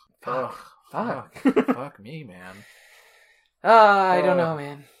 Ugh. Fuck. Fuck me, man. I don't know,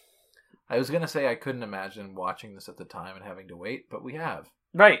 man. I was going to say I couldn't imagine watching this at the time and having to wait, but we have.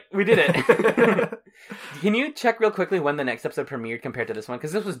 Right, we did it. Can you check real quickly when the next episode premiered compared to this one?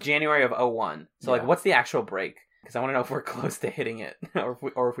 Because this was January of 2001. So, Yeah. what's the actual break? Because I want to know if we're close to hitting it,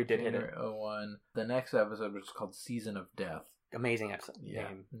 or if we did hit January it. 2001. The next episode was called Season of Death. Amazing episode. Yeah,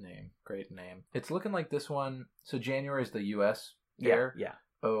 Name. great name. It's looking like this one. So January is the U.S. Yeah, year. yeah.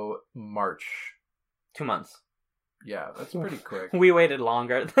 Oh, March. 2 months. Yeah, that's pretty quick. We waited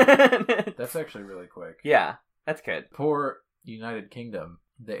longer. That's actually really quick. Yeah, that's good. For United Kingdom,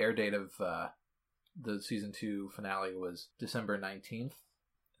 the air date of the season 2 finale was December 19th,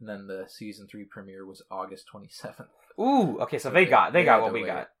 and then the season 3 premiere was August 27th. Ooh, okay, so So they got had what to we wait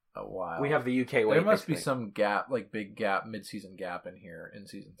got. A while. We have the UK wait. There must be basically. some gap, like big gap, mid-season gap in here in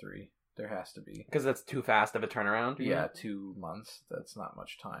season 3. There has to be. Because that's too fast of a turnaround. you Yeah, mean? 2 months. That's not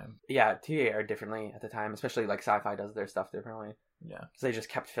much time. Yeah, TV aired differently at the time, especially like Sci-Fi does their stuff differently. Yeah. Because they just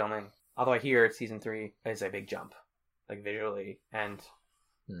kept filming. Although I hear season 3 is a big jump, like visually and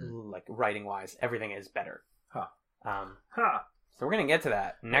like writing wise, everything is better. Huh. So we're gonna get to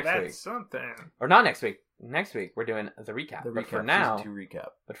that next week, something. or not next week. Next week we're doing the recap. The But recap, for now, season 2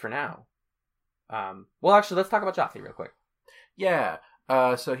 recap. well, actually, let's talk about Joffrey real quick. Yeah.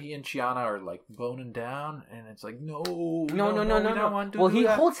 So he and Chiana are like boning down, and it's like, no, No. we don't want to Well, do he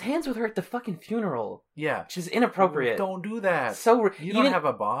that. holds hands with her at the fucking funeral, Yeah. which is inappropriate. Don't do that. So you don't have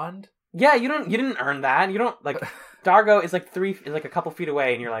a bond. Yeah, you didn't earn that. You don't like. Dargo is like a couple feet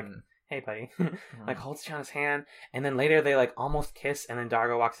away, and you're like, "Hey, buddy," like holds Chiana's hand, and then later they like almost kiss, and then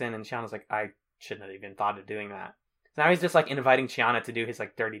Dargo walks in, and Chiana's like, "I shouldn't have even thought of doing that." So now he's just like inviting Chiana to do his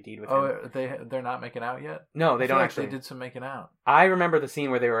like dirty deed with him. Oh, they're not making out yet? No, they I feel don't like actually. They did some making out. I remember the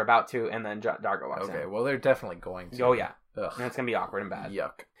scene where they were about to, and then Dargo walks Okay, in. well they're definitely going to. Oh yeah, Ugh. and it's gonna be awkward and bad.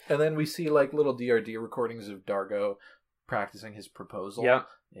 Yuck. And then we see like little DRD recordings of Dargo practicing his proposal. Yep.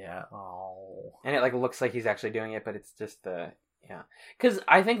 Yeah. Oh. And it like looks like he's actually doing it, but it's just yeah. Because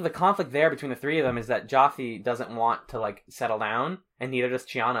I think the conflict there between the three of them is that Joffrey doesn't want to like settle down, and neither does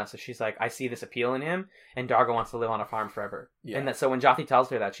Chiana. So she's like, I see this appeal in him, and Dargo wants to live on a farm forever. Yeah. And so when Joffrey tells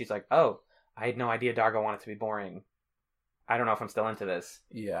her that, she's like, oh, I had no idea Dargo wanted to be boring. I don't know if I'm still into this.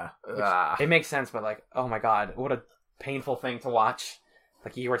 Yeah. It makes sense, but like, oh my god, what a painful thing to watch.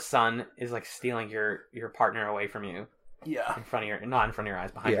 Like your son is like stealing your partner away from you. Yeah. In front of not in front of your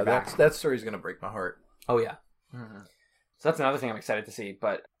eyes, behind Yeah, your back. that story's gonna break my heart. Oh yeah. So that's another thing I'm excited to see.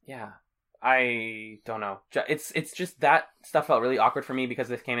 But yeah, I don't know. It's just that stuff felt really awkward for me because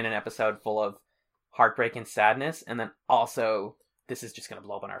this came in an episode full of heartbreak and sadness, and then also this is just gonna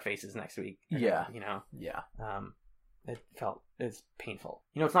blow up in our faces next week. Yeah. You know. Yeah. It's painful.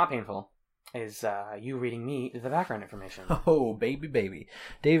 You know, it's not painful. Is you reading me the background information. Oh, baby.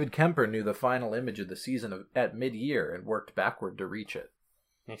 David Kemper knew the final image of the season at mid-year and worked backward to reach it.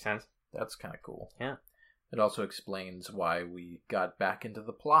 Makes sense. That's kind of cool. Yeah. It also explains why we got back into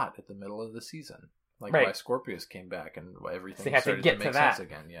the plot at the middle of the season. Like Right. why Scorpius came back and why everything They have to started get to to make that. sense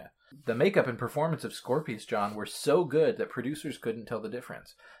again. Yeah. The makeup and performance of Scorpius, John, were so good that producers couldn't tell the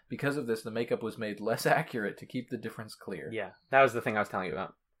difference. Because of this, the makeup was made less accurate to keep the difference clear. Yeah, that was the thing I was telling you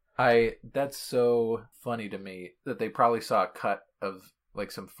about. That's so funny to me that they probably saw a cut of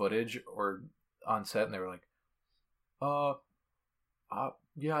like some footage or on set and they were like,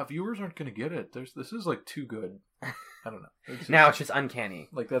 yeah, viewers aren't going to get it. This is like too good. I don't know. Now it's just uncanny.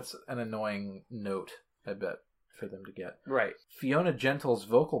 Like that's an annoying note, I bet, for them to get. Right. Fiona Gentle's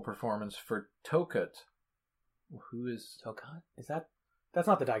vocal performance for Tokut. Who is Oh god, that's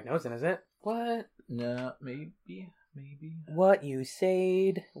not the Diagnosin, is it? What? No, maybe. maybe. What you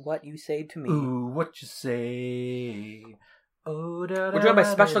said to me. Ooh, what you say? Oh, da, We're joined by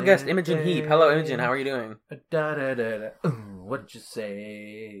special guest Imogen Heap. Hello, Imogen. How are you doing? Da, da, da, da. Ooh, what you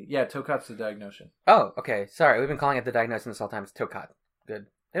say? Yeah, Tokat's the Diagnosion. Oh, okay. Sorry, we've been calling it the Diagnosis this whole time. It's Tokat. Good.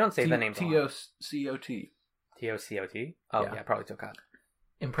 They don't say the name. T-O-C-O-T. T-O-C-O-T? Oh, yeah, probably Tokat.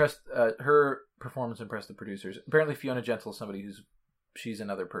 Impressed. Her performance impressed the producers. Apparently, Fiona Gentle is somebody she's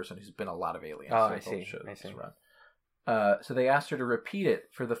another person who's been a lot of Aliens. Oh, I see. So they asked her to repeat it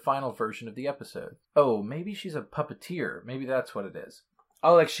for the final version of the episode. Oh, maybe she's a puppeteer. Maybe that's what it is.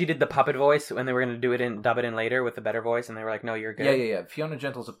 Oh, like she did the puppet voice when they were going to dub it in later with the better voice, and they were like, "No, you're good." Yeah. Fiona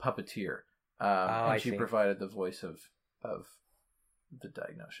Gentle's a puppeteer, and she provided the voice of the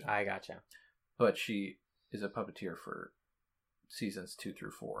Diagnosion. I gotcha. But she is a puppeteer for seasons 2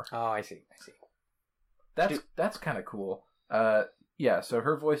 through 4. Oh, I see. That's kind of cool. Yeah. So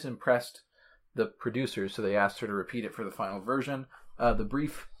her voice impressed the producers, so they asked her to repeat it for the final version. The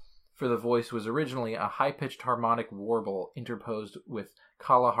brief for the voice was originally a high-pitched harmonic warble interposed with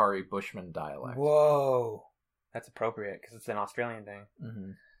Kalahari Bushman dialect. Whoa. That's appropriate, because it's an Australian thing.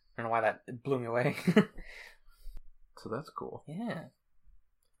 Mm-hmm. I don't know why that blew me away. So that's cool. Yeah.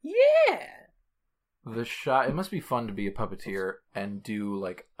 The shot, it must be fun to be a puppeteer and do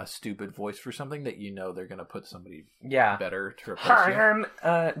like a stupid voice for something that you know they're going to put somebody better to replace you.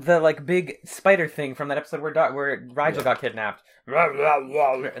 The like big spider thing from that episode where Rigel got kidnapped.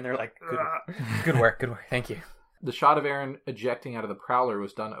 And they're like, good work. Thank you. The shot of Aaron ejecting out of the Prowler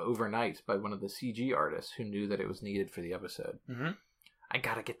was done overnight by one of the CG artists who knew that it was needed for the episode. Mm-hmm. I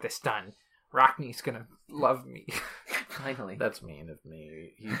gotta get this done. Rockney's gonna love me. Finally. That's mean of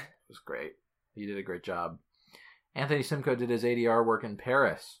me. He was great. He did a great job. Anthony Simcoe did his ADR work in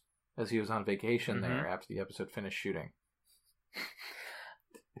Paris as he was on vacation there after the episode finished shooting.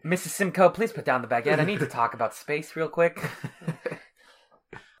 Mrs. Simcoe, please put down the baguette. I need to talk about space real quick.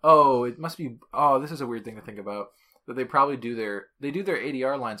 Oh, it must be... Oh, this is a weird thing to think about. That they probably do their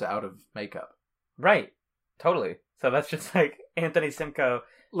ADR lines out of makeup. Right. Totally. So that's just like Anthony Simcoe.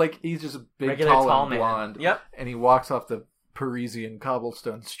 Like, he's just a big, regular tall man. Blonde. Yep. And he walks off the Parisian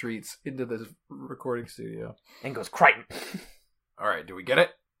cobblestone streets into this recording studio. And goes, Crichton. All right, do we get it?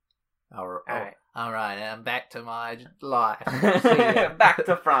 All right, I'm back to my life. Back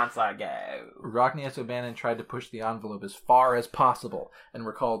to France I go. Rockney S. O'Bannon tried to push the envelope as far as possible and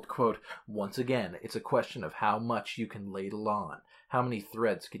recalled, quote, "Once again, it's a question of how much you can ladle on. How many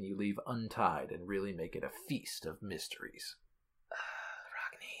threads can you leave untied and really make it a feast of mysteries?"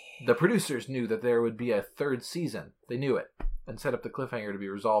 Rockney. The producers knew that there would be a third season. They knew it, and set up the cliffhanger to be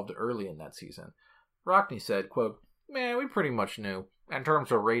resolved early in that season. Rockney said, quote, "Man, we pretty much knew, in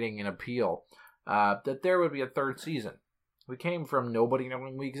terms of rating and appeal, that there would be a third season. We came from nobody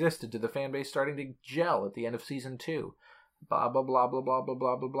knowing we existed to the fan base starting to gel at the end of season 2. Blah, blah, blah, blah, blah, blah,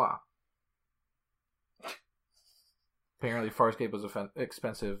 blah, blah, blah." Apparently Farscape was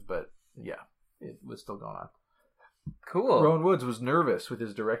expensive, but yeah, it was still going on. Cool. Rowan Woods was nervous with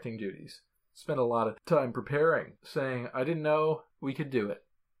his directing duties. Spent a lot of time preparing, saying, "I didn't know we could do it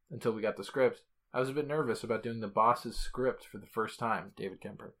until we got the script. I was a bit nervous about doing the boss's script for the first time," David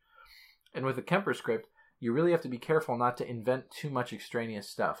Kemper. "And with the Kemper script, you really have to be careful not to invent too much extraneous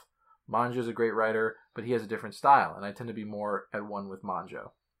stuff. Manjo's a great writer, but he has a different style, and I tend to be more at one with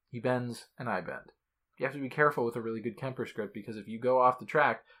Manjo. He bends, and I bend. You have to be careful with a really good Kemper script, because if you go off the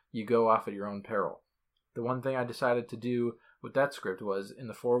track, you go off at your own peril. The one thing I decided to do with that script was, in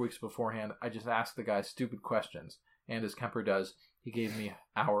the 4 weeks beforehand, I just asked the guy stupid questions, and as Kemper does, he gave me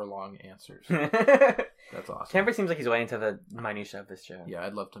hour-long answers." That's awesome. Kemper seems like he's way into the minutiae of this show. Yeah,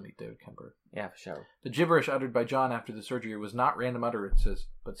 I'd love to meet David Kemper. Yeah, for sure. The gibberish uttered by John after the surgery was not random utterances,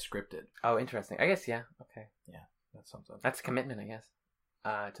 but scripted. Oh, interesting. I guess, yeah. Okay. Yeah, that's something. That's commitment, I guess,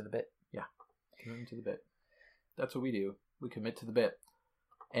 to the bit. Yeah, commitment to the bit. That's what we do. We commit to the bit.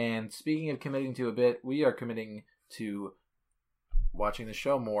 And speaking of committing to a bit, we are committing to watching the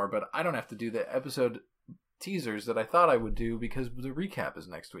show more, but I don't have to do the episode teasers that I thought I would do because the recap is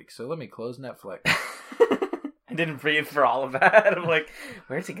next week. So let me close Netflix. I didn't breathe for all of that. I'm like,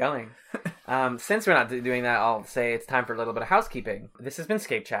 where's he going? Since we're not doing that, I'll say it's time for a little bit of housekeeping. This has been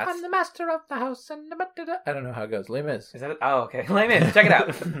Scape Chats. I'm the master of the house and the... I don't know how it goes. Les Mis. Is that it? Oh, okay. Les Mis. Check it out.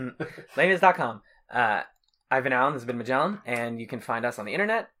 LesMis.com. I've been Alan. This has been Magellan, and you can find us on the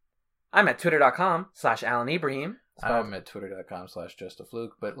internet. I'm at twitter.com/Alan Ibrahim. I'm at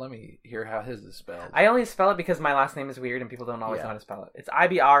twitter.com/justafluke, but let me hear how his is spelled. I only spell it because my last name is weird and people don't always know how to spell it. It's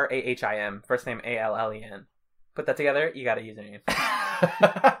Ibrahim, first name Allen. Put that together, you got a username.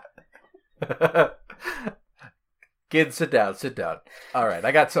 Kid, sit down, sit down. All right,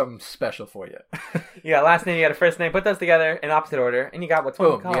 I got something special for you. You got a last name, you got a first name. Put those together in opposite order, and you got what's Boom,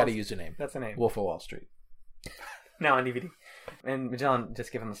 one you called. got a username. That's the name. Wolf of Wall Street. Now on DVD. And Magellan,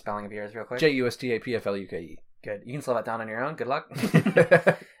 just give him the spelling of yours real quick. JUSTAPFLUKE. Good. You can slow that down on your own. Good luck.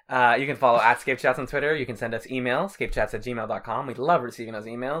 You can follow at ScapeChats on Twitter. You can send us email, scapechats@gmail.com. We love receiving those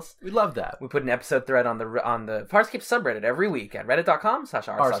emails. We love that. We put an episode thread on the Farscape subreddit every week at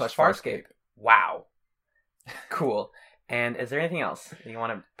reddit.com/r/Farscape. Wow. Cool. And is there anything else you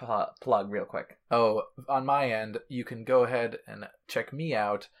want to plug real quick? Oh, on my end, you can go ahead and check me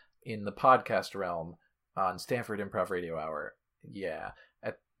out in the podcast realm on Stanford Improv Radio Hour. Yeah.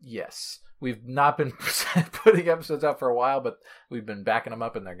 Yes. We've not been putting episodes out for a while, but we've been backing them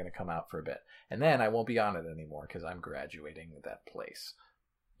up and they're going to come out for a bit. And then I won't be on it anymore because I'm graduating that place.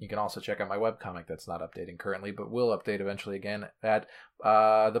 You can also check out my webcomic that's not updating currently, but will update eventually again at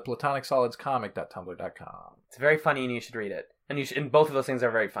theplatonicSolidscomic.tumblr.com. It's very funny and you should read it. And both of those things are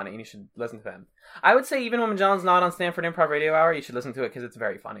very funny and you should listen to them. I would say even when Magellan's not on Stanford Improv Radio Hour, you should listen to it because it's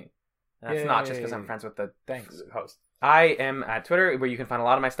very funny. And that's not just because I'm friends with the host. I am at Twitter where you can find a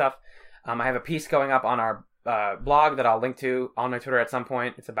lot of my stuff. I have a piece going up on our blog that I'll link to on my Twitter at some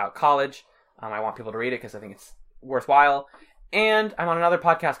point. It's about college. I want people to read it because I think it's worthwhile. And I'm on another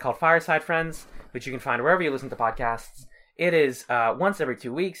podcast called Fireside Friends, which you can find wherever you listen to podcasts. It is once every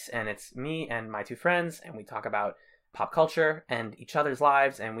 2 weeks, and it's me and my two friends, and we talk about pop culture and each other's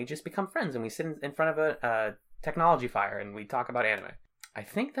lives, and we just become friends, and we sit in front of a technology fire, and we talk about anime. I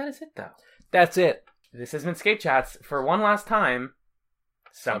think that is it, though. That's it. This has been Scape Chats for one last time,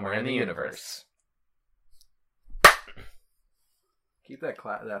 somewhere in the universe. Keep that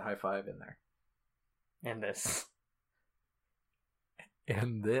high five in there. And this.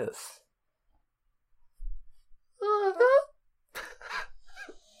 And this.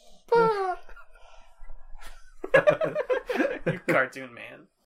 You cartoon man.